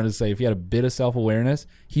just trying to say if he had a bit of self-awareness,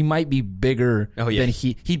 he might be bigger Oh, yeah. than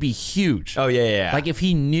he'd be huge. Oh, yeah. Like, if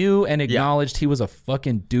he knew and acknowledged he was a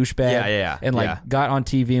fucking douchebag Yeah. and, like, Yeah. got on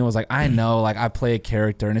TV and was like, I know, like, I play a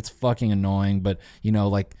character and it's fucking annoying, but, you know,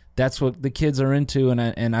 like, that's what the kids are into,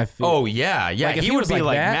 and I feel... Oh, yeah. Like, if he he would was be, like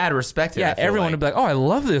like, that, mad respected. Yeah, I feel everyone like. would be like, oh, I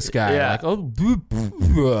love this guy. Yeah. Like, oh,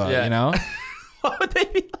 Yeah. you know? What would they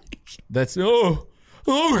be like? That's,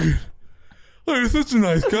 Logan, you're such a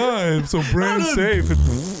nice guy. I'm so brand safe.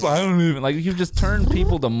 I don't even... Like, you just turn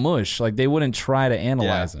people to mush. Like, they wouldn't try to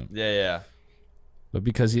analyze him. Yeah. But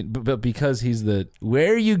because he's the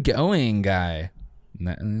where are you going guy.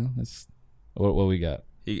 That's what we got.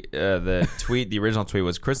 The original tweet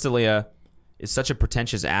was, Crystalia is such a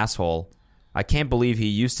pretentious asshole. I can't believe he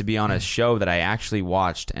used to be on a show that I actually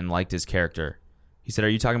watched and liked his character. He said, are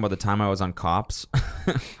you talking about the time I was on Cops?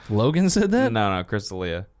 Logan said that? No,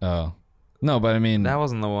 Crystalia. Oh. No, but I mean... That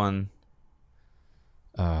wasn't the one.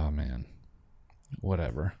 Oh, man.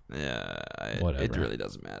 Whatever. Yeah, Whatever. It really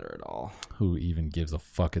doesn't matter at all. Who even gives a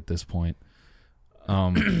fuck at this point?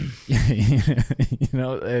 You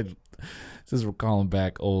know, since we're calling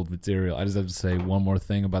back old material, I just have to say one more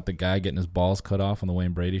thing about the guy getting his balls cut off on the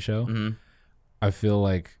Wayne Brady show. Mm-hmm. I feel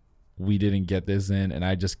like we didn't get this in, and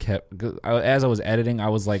I just kept, as I was editing, I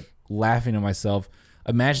was like laughing to myself,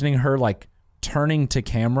 imagining her like turning to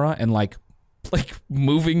camera and like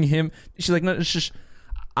moving him. She's like, no, it's just,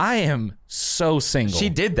 I am so single. She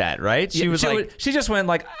did that, right? She was like, she just went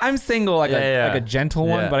like, I'm single, like like a gentle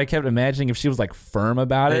one. Yeah. But I kept imagining if she was like firm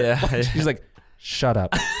about it. Yeah. She's like, shut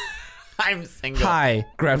up. I'm single. Hi,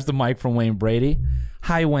 grabs the mic from Wayne Brady.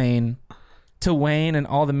 Hi, Wayne. To Wayne and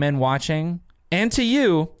all the men watching, and to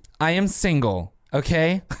you, I am single.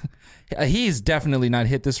 Okay, he's definitely not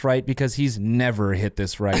hit this right because he's never hit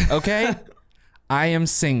this right. Okay, I am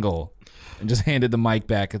single, and just handed the mic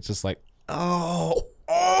back. It's just like, Oh,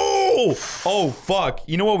 fuck.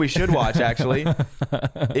 You know what we should watch, actually?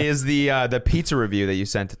 Is the pizza review that you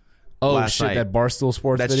sent oh last shit, night. that Barstool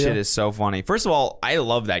Sports That video? shit is so funny. First of all, I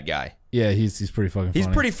love that guy. Yeah, he's pretty fucking funny.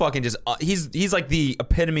 He's pretty fucking just. He's like the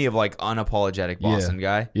epitome of like unapologetic Boston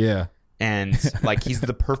guy. Yeah. And like he's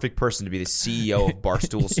the perfect person to be the CEO of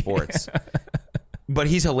Barstool Sports. But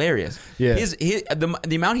he's hilarious. Yeah.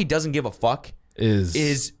 The amount he doesn't give a fuck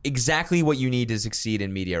is exactly what you need to succeed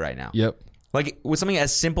in media right now. Yep. Like with something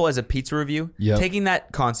as simple as a pizza review, taking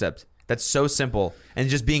that concept that's so simple and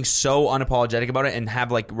just being so unapologetic about it and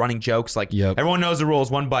have like running jokes like everyone knows the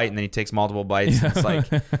rules, one bite, and then he takes multiple bites. And it's like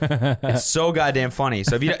it's so goddamn funny.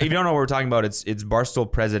 So if you don't know what we're talking about, it's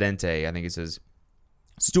Barstool Presidente. I think it's his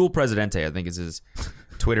Stool Presidente. I think is his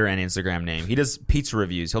Twitter and Instagram name. He does pizza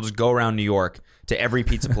reviews. He'll just go around New York to every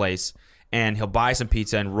pizza place. And he'll buy some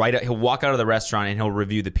pizza and he'll walk out of the restaurant and he'll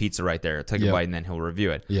review the pizza right there. Take a bite and then he'll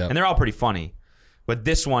review it. And they're all pretty funny. But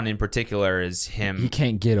this one in particular is him. He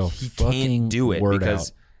can't get He can't do it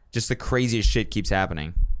because just the craziest shit keeps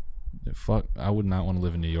happening. Fuck, I would not want to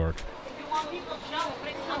live in New York.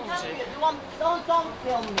 Don't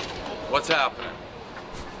film me. What's happening?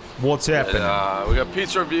 What's happening? We got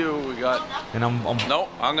pizza review. We got. And I'm No,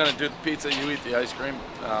 I'm gonna do the pizza. You eat the ice cream.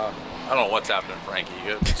 I don't know what's happening, Frankie.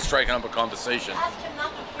 You're striking up a conversation.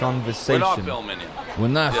 conversation. We're not filming you. We're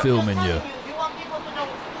not filming you. You want people to know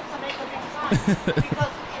it's pizza, make a big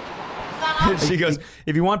sign. Because She goes,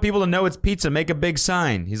 if you want people to know it's pizza, make a big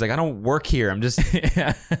sign. He's like, I don't work here. I'm just.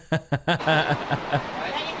 Well,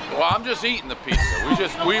 I'm just eating the pizza. We're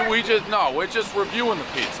just reviewing the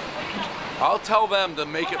pizza. I'll tell them to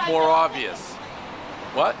make it more obvious.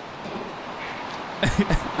 What?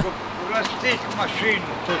 Plastic machine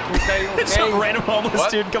to put Some random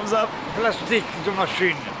homeless dude comes up. Plastic the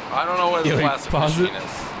machine. I don't know where the Yo, plastic pause machine it.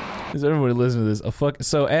 is. Is everybody listening to this?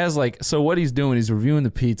 So what he's doing, he's reviewing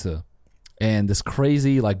the pizza, and this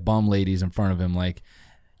crazy like bum lady's in front of him, like,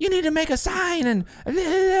 you need to make a sign,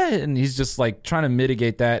 and he's just like trying to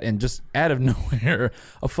mitigate that, and just out of nowhere,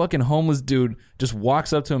 a fucking homeless dude just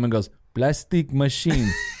walks up to him and goes, "Plastic machine."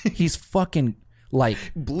 He's fucking like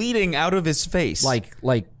Bleeding out of his face.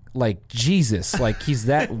 like Jesus, like he's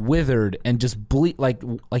that withered and just bleed, like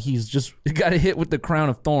he's just got hit with the crown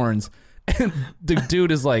of thorns, and the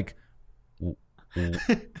dude is like,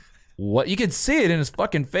 what? You can see it in his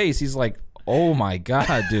fucking face. He's like, oh my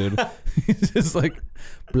god, dude. He's just like,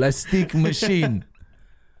 plastic machine,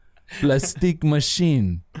 plastic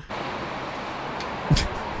machine.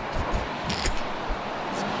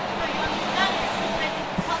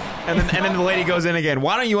 And then the lady goes in again.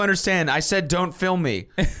 Why don't you understand? I said don't film me.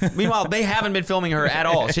 Meanwhile, they haven't been filming her at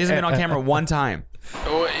all. She hasn't been on camera one time.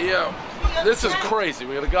 Oh, yeah. This is crazy.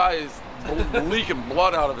 We got a guy who's leaking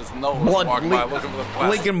blood out of his nose walking by looking for the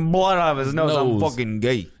plastic Leaking blood out of his nose. I'm fucking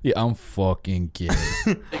gay. Yeah, I'm fucking gay.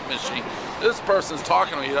 machine. This person's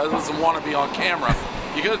talking to me. He doesn't want to be on camera.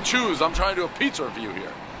 You got to choose. I'm trying to do a pizza review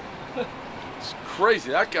here. It's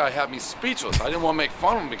crazy. That guy had me speechless. I didn't want to make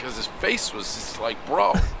fun of him because his face was just like,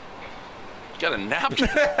 bro, you got a napkin.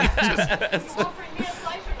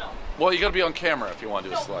 Well, you got to be on camera if you want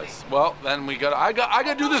to do a slice. Well, then I got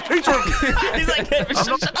to do this pizza review. He's like,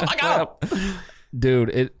 shut the fuck up.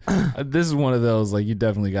 Dude, this is one of those, like, you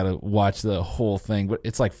definitely got to watch the whole thing, but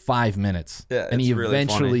it's like 5 minutes. Yeah, and he it's really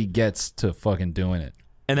eventually funny. gets to fucking doing it.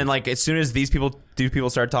 And then, like, as soon as these people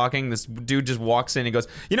start talking, this dude just walks in and goes,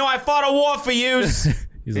 you know, I fought a war for yous.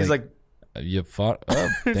 He's like, you fought up.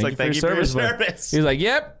 Thank like, you thank you for for your your service. service. He's like,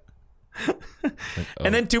 yep.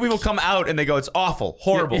 And then two people come out and they go, it's awful,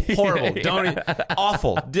 horrible,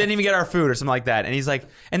 awful. Didn't even get our food or something like that. And he's like,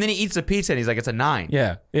 and then he eats the pizza and he's like, it's a 9.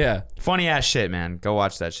 Yeah. Funny ass shit, man. Go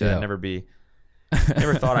watch that shit. Yeah. Never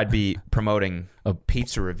thought I'd be promoting a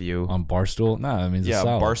pizza review On Barstool? Nah, that means it's a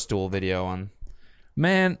solid. Barstool video on.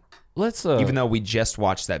 Man, let's... Even though we just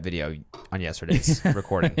watched that video on yesterday's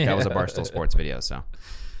recording. That was a Barstool Sports video, so.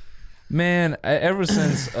 Man, ever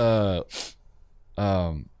since...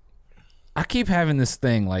 I keep having this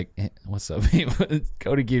thing like, what's up?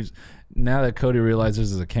 Cody keeps, now that Cody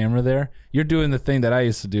realizes there's a camera there, you're doing the thing that I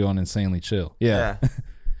used to do on Insanely Chill. Yeah.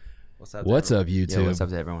 What's up, What's up, YouTube? Yeah, what's up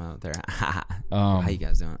to everyone out there? How you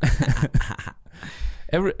guys doing?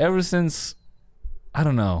 Ever since, I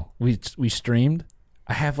don't know, we streamed,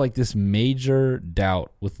 I have like this major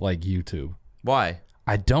doubt with like YouTube. Why?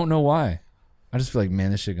 I don't know why. I just feel like,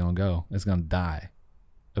 man, this shit gonna go. It's gonna die.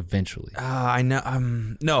 Eventually. I know.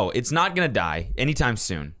 No, it's not gonna die anytime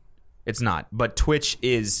soon. It's not. But Twitch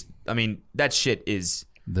is. I mean, that shit is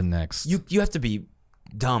The next. You have to be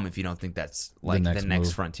dumb if you don't think that's like the next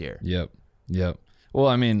move. frontier. Yep. Well,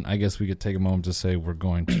 I mean, I guess we could take a moment to say we're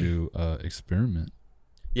going to experiment.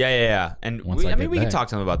 Yeah. And Once we I can get back. talk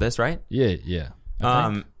to them about this, right? Yeah.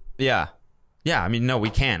 Yeah. I mean, no, we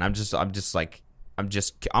can. I'm just like,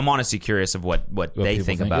 I'm honestly curious of what they people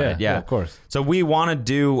think about it. Yeah, of course. So we want to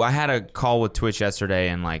do. I had a call with Twitch yesterday,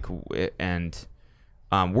 and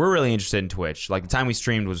we're really interested in Twitch. Like the time we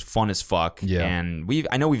streamed was fun as fuck. Yeah. And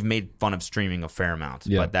I know we've made fun of streaming a fair amount,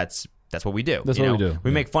 but that's what we do. That's what we do.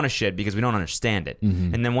 We make fun of shit because we don't understand it.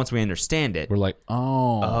 Mm-hmm. And then once we understand it, We're like,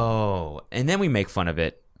 and then we make fun of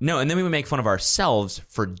it. No, and then we make fun of ourselves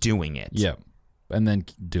for doing it. yeah, and then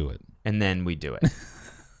do it. And then we do it.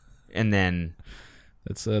 and then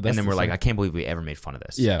That's and then we're like, I can't believe we ever made fun of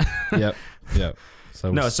this. yeah, yep.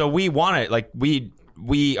 So we want it. Like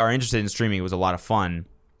we are interested in streaming. It was a lot of fun,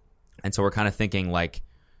 and so we're kind of thinking like,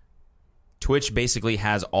 Twitch basically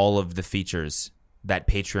has all of the features that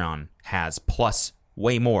Patreon has, plus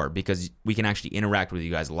way more, because we can actually interact with you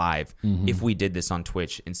guys live if we did this on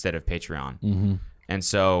Twitch instead of Patreon. And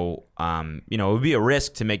so, it would be a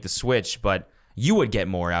risk to make the switch, but you would get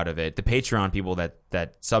more out of it. The Patreon people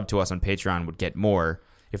that sub to us on Patreon would get more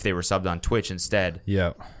if they were subbed on Twitch instead.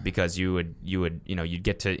 Yeah, Because you'd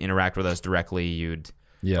get to interact with us directly.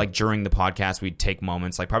 Yeah. Like during the podcast, we'd take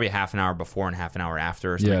moments, like probably half an hour before and half an hour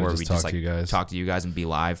after, or something, Yeah, where just we talk just to you guys. talk to you guys and be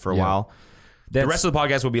live for a Yeah. while. The rest of the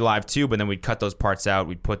podcast would be live too, but then we'd cut those parts out.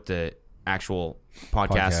 We'd put the actual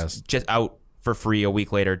podcast just out for free a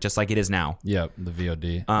week later, just like it is now. yeah, the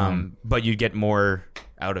VOD. But you'd get more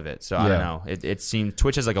out of it. So I Yeah. don't know. It seems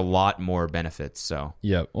Twitch has like a lot more benefits. So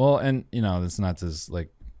Yeah, well, and it's not just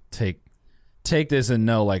like take this and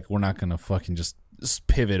know like we're not gonna fucking just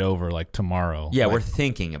pivot over like tomorrow. yeah, Like, we're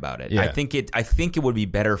thinking about it. Yeah. I think it would be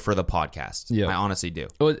better for the podcast. Yeah. I honestly do.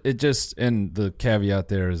 well, it just, and the caveat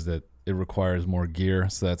there is that it requires more gear.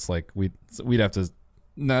 So that's like we'd have to,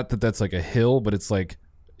 not that that's like a hill, but it's like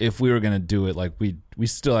if we were gonna do it, like we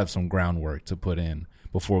still have some groundwork to put in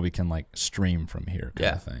before we can like stream from here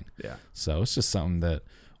kind of thing. Yeah. So it's just something that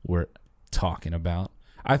we're talking about.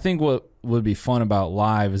 I think what would be fun about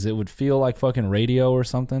live is it would feel like fucking radio or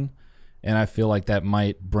something. And I feel like that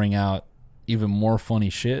might bring out even more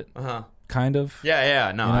funny shit, kind of.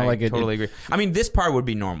 Yeah. No, I totally agree. I mean, this part would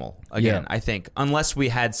be normal, again, Yeah. I think, unless we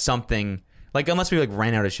had something, like, unless we, like,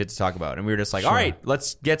 ran out of shit to talk about. And we were just like, all right,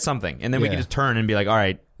 let's get something. And then we Yeah. could just turn and be like, all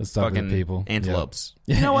right, Let's talk to fucking people. antelopes.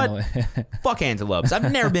 Yeah. You know what? Fuck antelopes.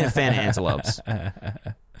 I've never been a fan of antelopes.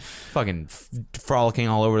 Fucking frolicking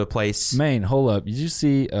all over the place. Man, hold up. Did you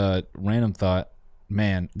see random thought?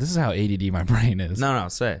 Man, this is how ADD my brain is. No,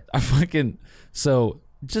 say it. So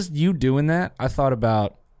just you doing that, I thought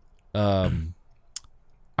about, I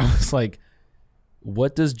was like,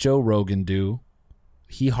 what does Joe Rogan do?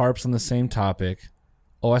 He harps on the same topic.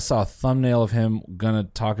 Oh, I saw a thumbnail of him gonna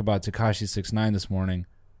talk about Tekashi 6ix9ine this morning.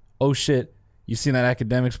 Oh shit, you seen that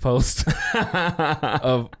academics post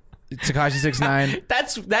of Tekashi 6ix9ine?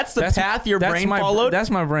 That's the path your brain followed That's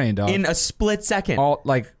my brain, dog. in a split second. all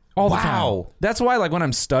the Wow. time. That's why, like, when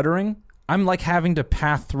I'm stuttering, I'm like having to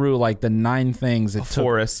path through like the 9 things it took.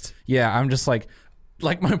 Forest. Yeah, I'm just like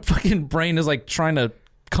my fucking brain is like trying to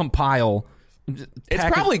compile. It's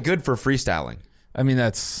probably good for freestyling. I mean, I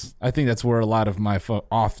think that's where a lot of my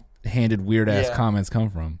off-handed weird ass comments come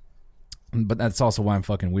from. But that's also why I'm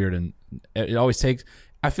fucking weird, and it always takes.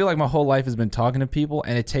 I feel like my whole life has been talking to people,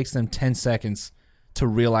 and it takes them 10 seconds to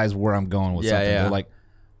realize where I'm going with something. Yeah. They're like,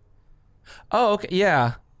 "Oh, okay,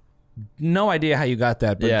 yeah." No idea how you got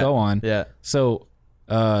that, but go on. Yeah. So,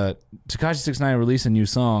 Tekashi 6ix9ine released a new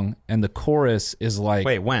song, and the chorus is like,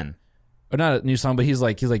 Wait, when? or not a new song, but he's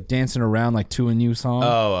like dancing around like to a new song.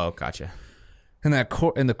 Oh, gotcha. And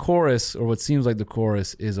the chorus, or what seems like the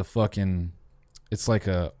chorus, is a fucking, it's like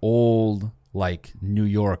a old like New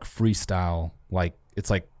York freestyle. Like it's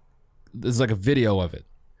like there's like a video of it,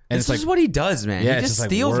 and This it's like is what he does, man. yeah, He it's just like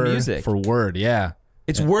steals word music. for word. Yeah,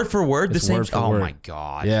 It's word for word the It's same. word for Oh word. my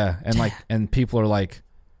god. yeah, and like and people are like,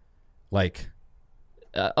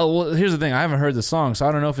 oh well. Here's the thing. I haven't heard the song, so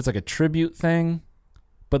I don't know if it's like a tribute thing.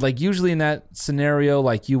 But like usually in that scenario,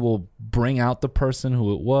 like you will bring out the person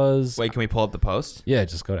who it was. Wait, can we pull up the post? Yeah,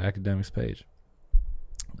 just go to academics page.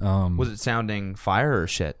 Was it sounding fire or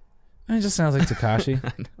shit? It just sounds like Tekashi.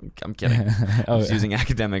 I'm kidding. Oh, I was using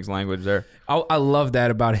academics language there. I love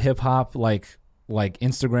that about hip hop, like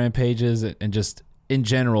Instagram pages and just in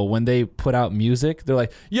general when they put out music, they're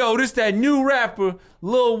like, "Yo, this that new rapper,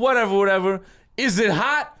 Lil whatever. Is it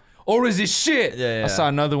hot or is it shit?" Yeah. I saw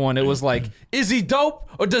another one. It was like, "Is he dope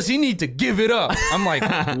or does he need to give it up?" I'm like,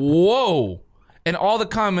 whoa. And all the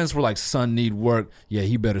comments were like, "Son need work. Yeah,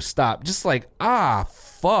 he better stop." Just like,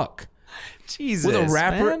 fuck. Jesus. With a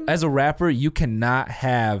rapper, man. as a rapper, you cannot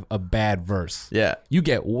have a bad verse. Yeah. You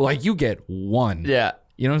get one. Yeah.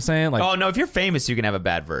 You know what I'm saying? Like, Oh no, if you're famous, you can have a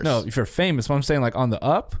bad verse. no, if you're famous, what I'm saying, like on the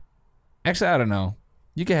up. Actually, I don't know.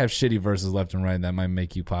 You can have shitty verses left and right that might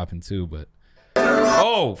make you popping too, but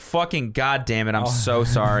Oh, fucking goddamn it. I'm so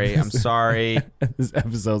sorry. I'm sorry. this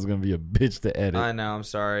episode's gonna be a bitch to edit. I know. I'm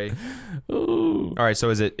sorry. Ooh. All right. So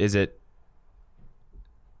is it this it?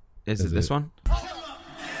 one?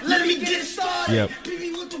 Let me get it started. Yep.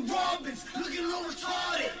 Baby with the Robins, looking a little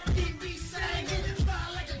retarded. DB sagging, fly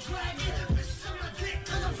like a dragon. Bitches on my dick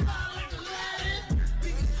 'cause I fly like Aladdin.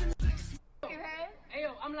 Hey,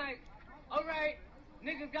 yo, I'm like, all right,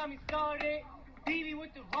 niggas got me started. BB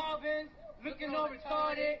with the Robins, looking all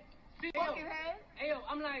retarded. Hey, yo,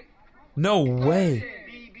 I'm like, No way.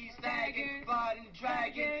 BB sagging, fly in the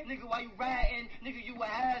dragon. Nigga, why you ratting? Nigga, you a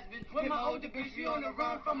has-been. With my older bitch, you on the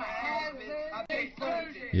run from a has-been. I pay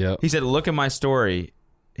surgeon. Yep. He said, "Look at my story."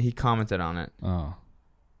 He commented on it. Oh.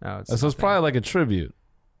 Oh, So it's probably like a tribute.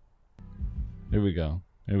 Here we go.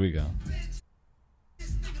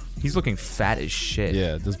 He's looking fat as shit.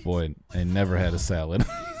 Yeah, this boy ain't never had a salad.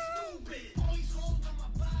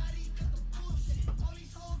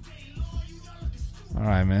 All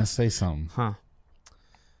right, man. Say something. Huh.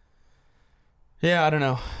 Yeah, I don't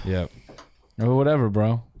know. Yep. Or whatever,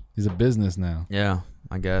 bro. He's a business now. Yeah,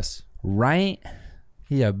 I guess. Right?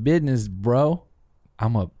 He a business, bro.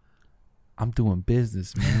 I'm doing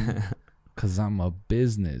business, man. Cause I'm a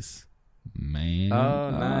business man. Oh,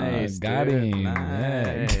 nice. Got dude. him.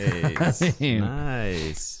 Nice. Yeah. Got him.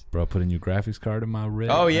 Nice. Bro, put a new graphics card in my rig.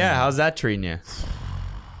 Oh yeah, how's that treating you?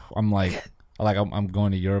 I'm like I'm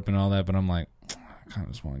going to Europe and all that, but I'm like, I kind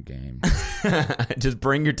of just want a game. Just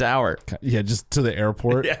bring your tower. Yeah, just to the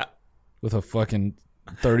airport. Yeah. With a fucking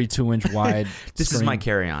 32-inch wide. This is screen. my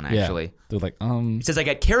carry-on, actually. Yeah. They're like, He says I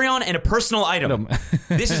got carry-on and a personal item.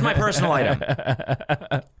 This is my personal item.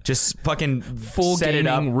 Just fucking full set it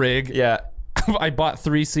up. gaming rig. Yeah. I bought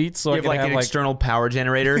 3 seats so You I have could like have an external power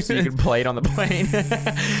generator so you can play it on the plane.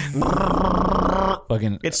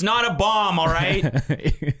 fucking. It's not a bomb, all right?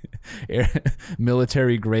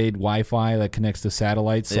 Military grade Wi-Fi that connects to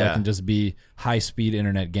satellites, so Yeah. I can just be high-speed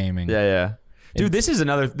internet gaming. Yeah. Dude, this is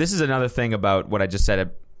another thing about what I just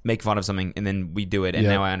said. Make fun of something and then we do it, and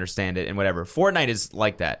Yeah. now I understand it and whatever. Fortnite is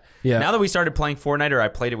like that. Yeah. Now that we started playing Fortnite, or I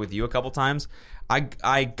played it with you a couple times,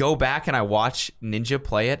 I go back and I watch Ninja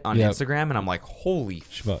play it on Yep. Instagram, and I'm like, holy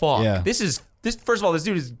fuck! Yeah. This first of all, this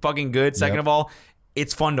dude is fucking good. Second Yep. of all,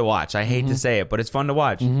 it's fun to watch. I hate to say it, but it's fun to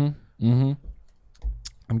watch. I'm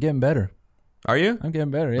getting better. Are you? I'm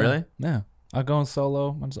getting better. Yeah. Really? Yeah. I go in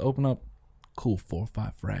solo. I just open up. Cool, 4 or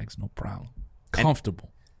 5 frags, no problem.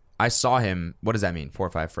 Comfortable. I saw him. What does that mean? 4 or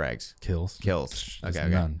 5 frags. Kills. Kills. Just Okay.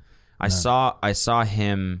 none. I saw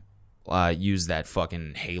him use that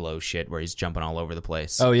fucking Halo shit where he's jumping all over the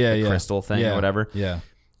place. Oh yeah, the yeah. crystal thing Yeah, or whatever. Yeah.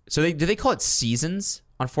 So do they call it seasons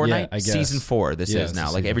on Fortnite? Yeah, I guess. Season 4. This Yeah, is it's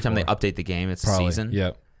now. a Like every time season they 4. update the game, it's Probably. a season.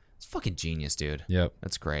 Yep. It's fucking genius, dude. Yep.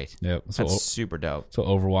 That's great. Yep. So That's super dope. so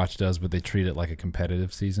Overwatch does, but they treat it like a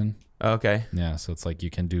competitive season. Okay. Yeah, so it's like you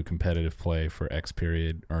can do competitive play for X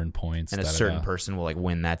period, earn points, And a certain person will like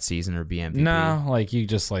win that season or be MVP. No, like you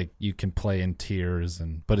just like you can play in tiers,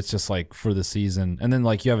 but it's just like for the season, and then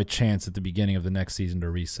like you have a chance at the beginning of the next season to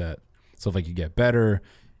reset. So if like you get better,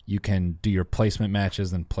 you can do your placement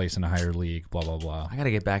matches and place in a higher league. Blah blah blah. I gotta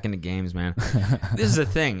get back into games, man. This is the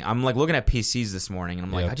thing. I'm like looking at PCs this morning, and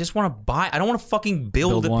I'm like, Yep. I just want to buy. I don't want to fucking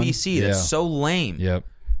build a one? PC. That's Yeah. so lame. Yep.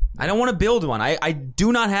 I don't want to build one. I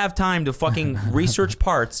do not have time to fucking research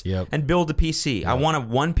parts Yep. and build a PC. I want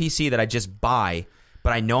one PC that I just buy,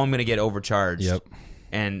 but I know I'm going to get overcharged. Yep.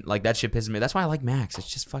 And like that shit pisses me. That's why I like Macs. It's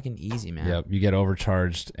just fucking easy, man. Yep. You get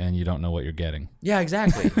overcharged and you don't know what you're getting. Yeah,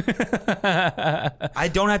 exactly. I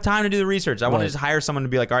don't have time to do the research. I want to just hire someone to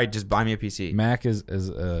be like, all right, just buy me a PC. Mac is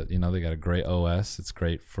you know, they got a great OS. It's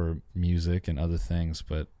great for music and other things,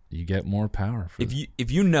 but you get more power. For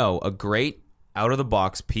If you know a great out of the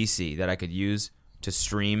box PC that I could use to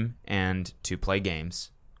stream and to play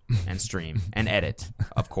games and stream and edit,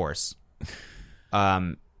 of course,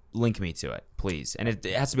 link me to it, please. And it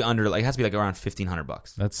has to be under, like, it has to be like around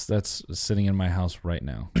 $1,500. That's sitting in my house right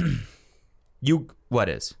now. What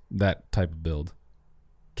is? That type of build.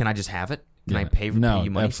 Can I just have it? Can I Yeah. pay you money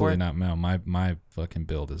for absolutely it? not. No, my fucking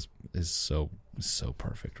build is so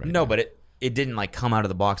perfect right now. No, but it didn't like come out of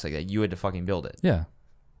the box like that. You had to fucking build it. Yeah.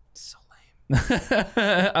 So lame.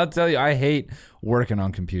 I'll tell you, I hate working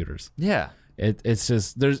on computers. Yeah. It's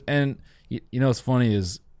just you know what's funny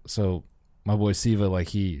is, so my boy Siva, like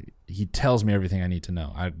he tells me everything I need to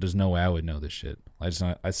know. There's no way I would know this shit.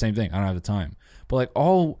 Same thing. I don't have the time. But like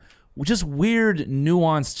all just weird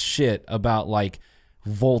nuanced shit about like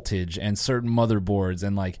voltage and certain motherboards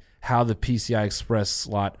and like how the PCI Express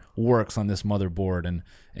slot works on this motherboard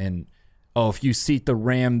and oh, if you seat the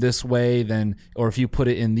RAM this way, then, or if you put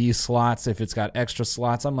it in these slots, if it's got extra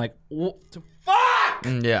slots, I'm like, what the fuck?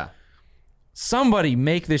 Yeah. Somebody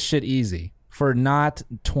make this shit easy for not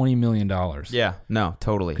 $20 million. Yeah. No,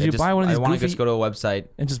 totally. You buy one of these I want to goofy- just go to a website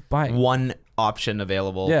and just buy it. one option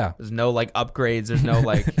available. Yeah. There's no like upgrades. There's no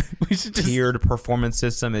like We should just- tiered performance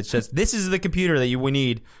system. It's just this is the computer that we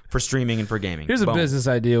need for streaming and for gaming. Here's Boom. a business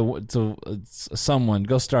idea to someone.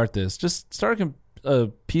 Go start this. Just start a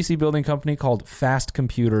PC building company called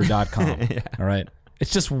fastcomputer.com. Yeah. All right.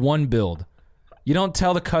 It's just one build. You don't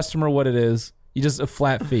tell the customer what it is. You just a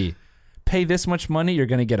flat fee. Pay this much money, you're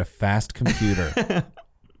going to get a fast computer.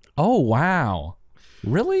 Oh, wow.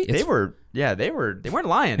 Really? They weren't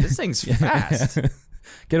lying. This thing's fast.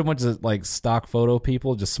 Get a bunch of like stock photo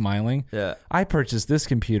people just smiling. Yeah. I purchased this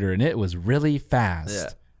computer and it was really fast. Yeah.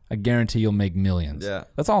 I guarantee you'll make millions. Yeah.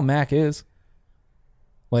 That's all Mac is.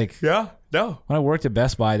 Like, Yeah. No. when I worked at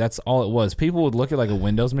Best Buy, that's all it was. People would look at like a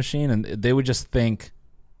Windows machine and they would just think,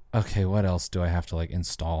 okay, what else do I have to like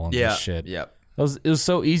install on Yeah. this shit? Yep. It was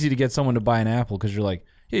so easy to get someone to buy an Apple because you're like,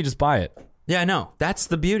 hey, just buy it. Yeah. No. That's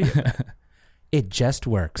the beauty of it. It just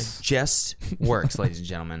works. Just works, ladies and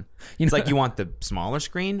gentlemen. It's like you want the smaller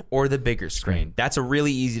screen or the bigger screen. That's a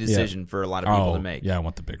really easy decision for a lot of people to make. Yeah, I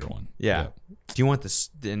want the bigger one. Yeah. Do you want this?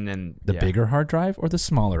 And then The bigger hard drive or the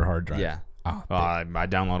smaller hard drive? Yeah. Oh, Well, I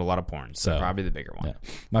download a lot of porn, so So, probably the bigger one. yeah.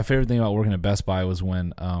 My favorite thing about working at Best Buy was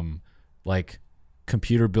when like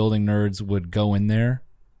computer building nerds would go in there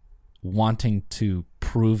wanting to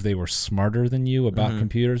prove they were smarter than you about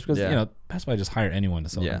computers because Yeah. Best Buy just hire anyone to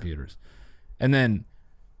sell Yeah. computers. And then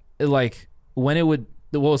like when it would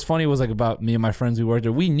what was funny was like about me and my friends who worked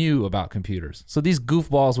there, we knew about computers. So these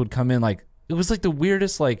goofballs would come in like it was like the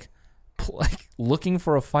weirdest like looking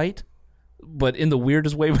for a fight, but in the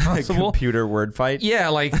weirdest way possible. Computer word fight. Yeah,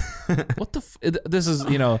 like what the this is,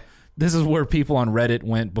 this is where people on Reddit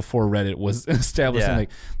went before Reddit was established. Yeah.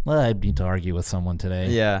 Like, well, I need to argue with someone today.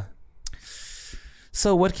 Yeah.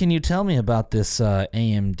 So what can you tell me about this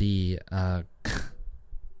AMD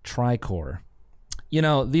tri-core?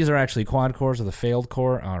 These are actually quad cores or the failed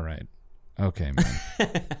core. All right. Okay, man.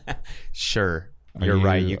 Sure. Are You're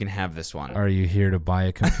right. you- You can have this one. Are you here to buy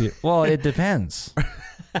a computer? Well, it depends.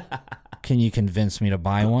 Can you convince me to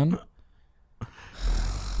buy one?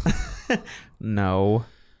 No.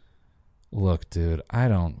 Look, dude, I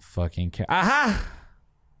don't fucking care. Aha!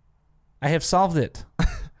 I have solved it.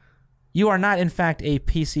 You are not, in fact, a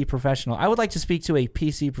PC professional. I would like to speak to a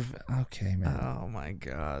PC Okay, man. Oh my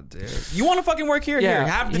god, dude. You want to fucking work here? Here,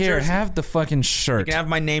 have the jersey. have the fucking You shirt. can have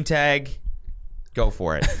my name tag. Go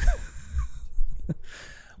for it.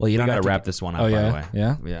 Well, you We don't gotta have to wrap this one up, Oh, by yeah? the way.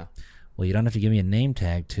 Yeah? Yeah. Well, you don't have to give me a name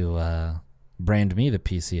tag to brand me the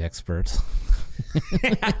PC expert.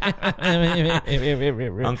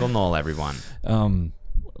 Uncle Noel, everyone.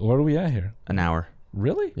 Where are we at here? An hour.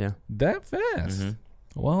 Really? Yeah. That fast?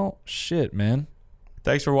 Well, shit, man.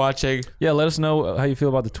 Thanks for watching. Yeah, let us know how you feel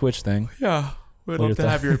about the Twitch thing. Yeah. We'd What love your to thought-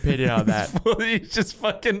 have your opinion on that. He's just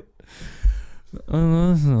fucking...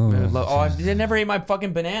 Oh, I never ate my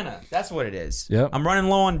fucking banana. That's what it is. Yep. I'm running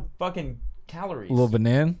low on fucking calories. A little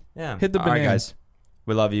banana. Yeah. Hit the All right, banana. guys.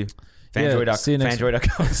 We love you. Yeah, see you next-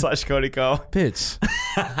 Fanjoy.com/CodyCo. Bitch.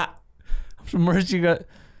 Some merch you got.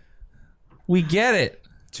 We get it.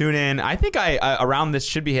 Tune in. I think I around this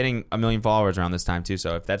should be hitting 1 million followers around this time too.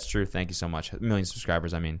 So if that's true, thank you so much. 1 million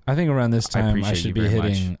subscribers. I mean, I think around this time I appreciate should you be very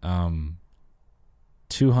much. hitting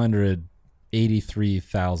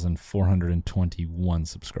 283,421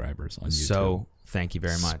 subscribers on YouTube. so thank you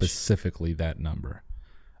very much. Specifically that number.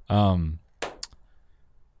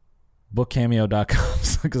 Bookcameo.com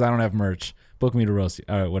because I don't have merch. Book me to roast you.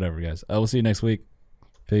 All right, whatever, guys. We'll see you next week.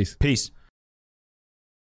 Peace. Peace.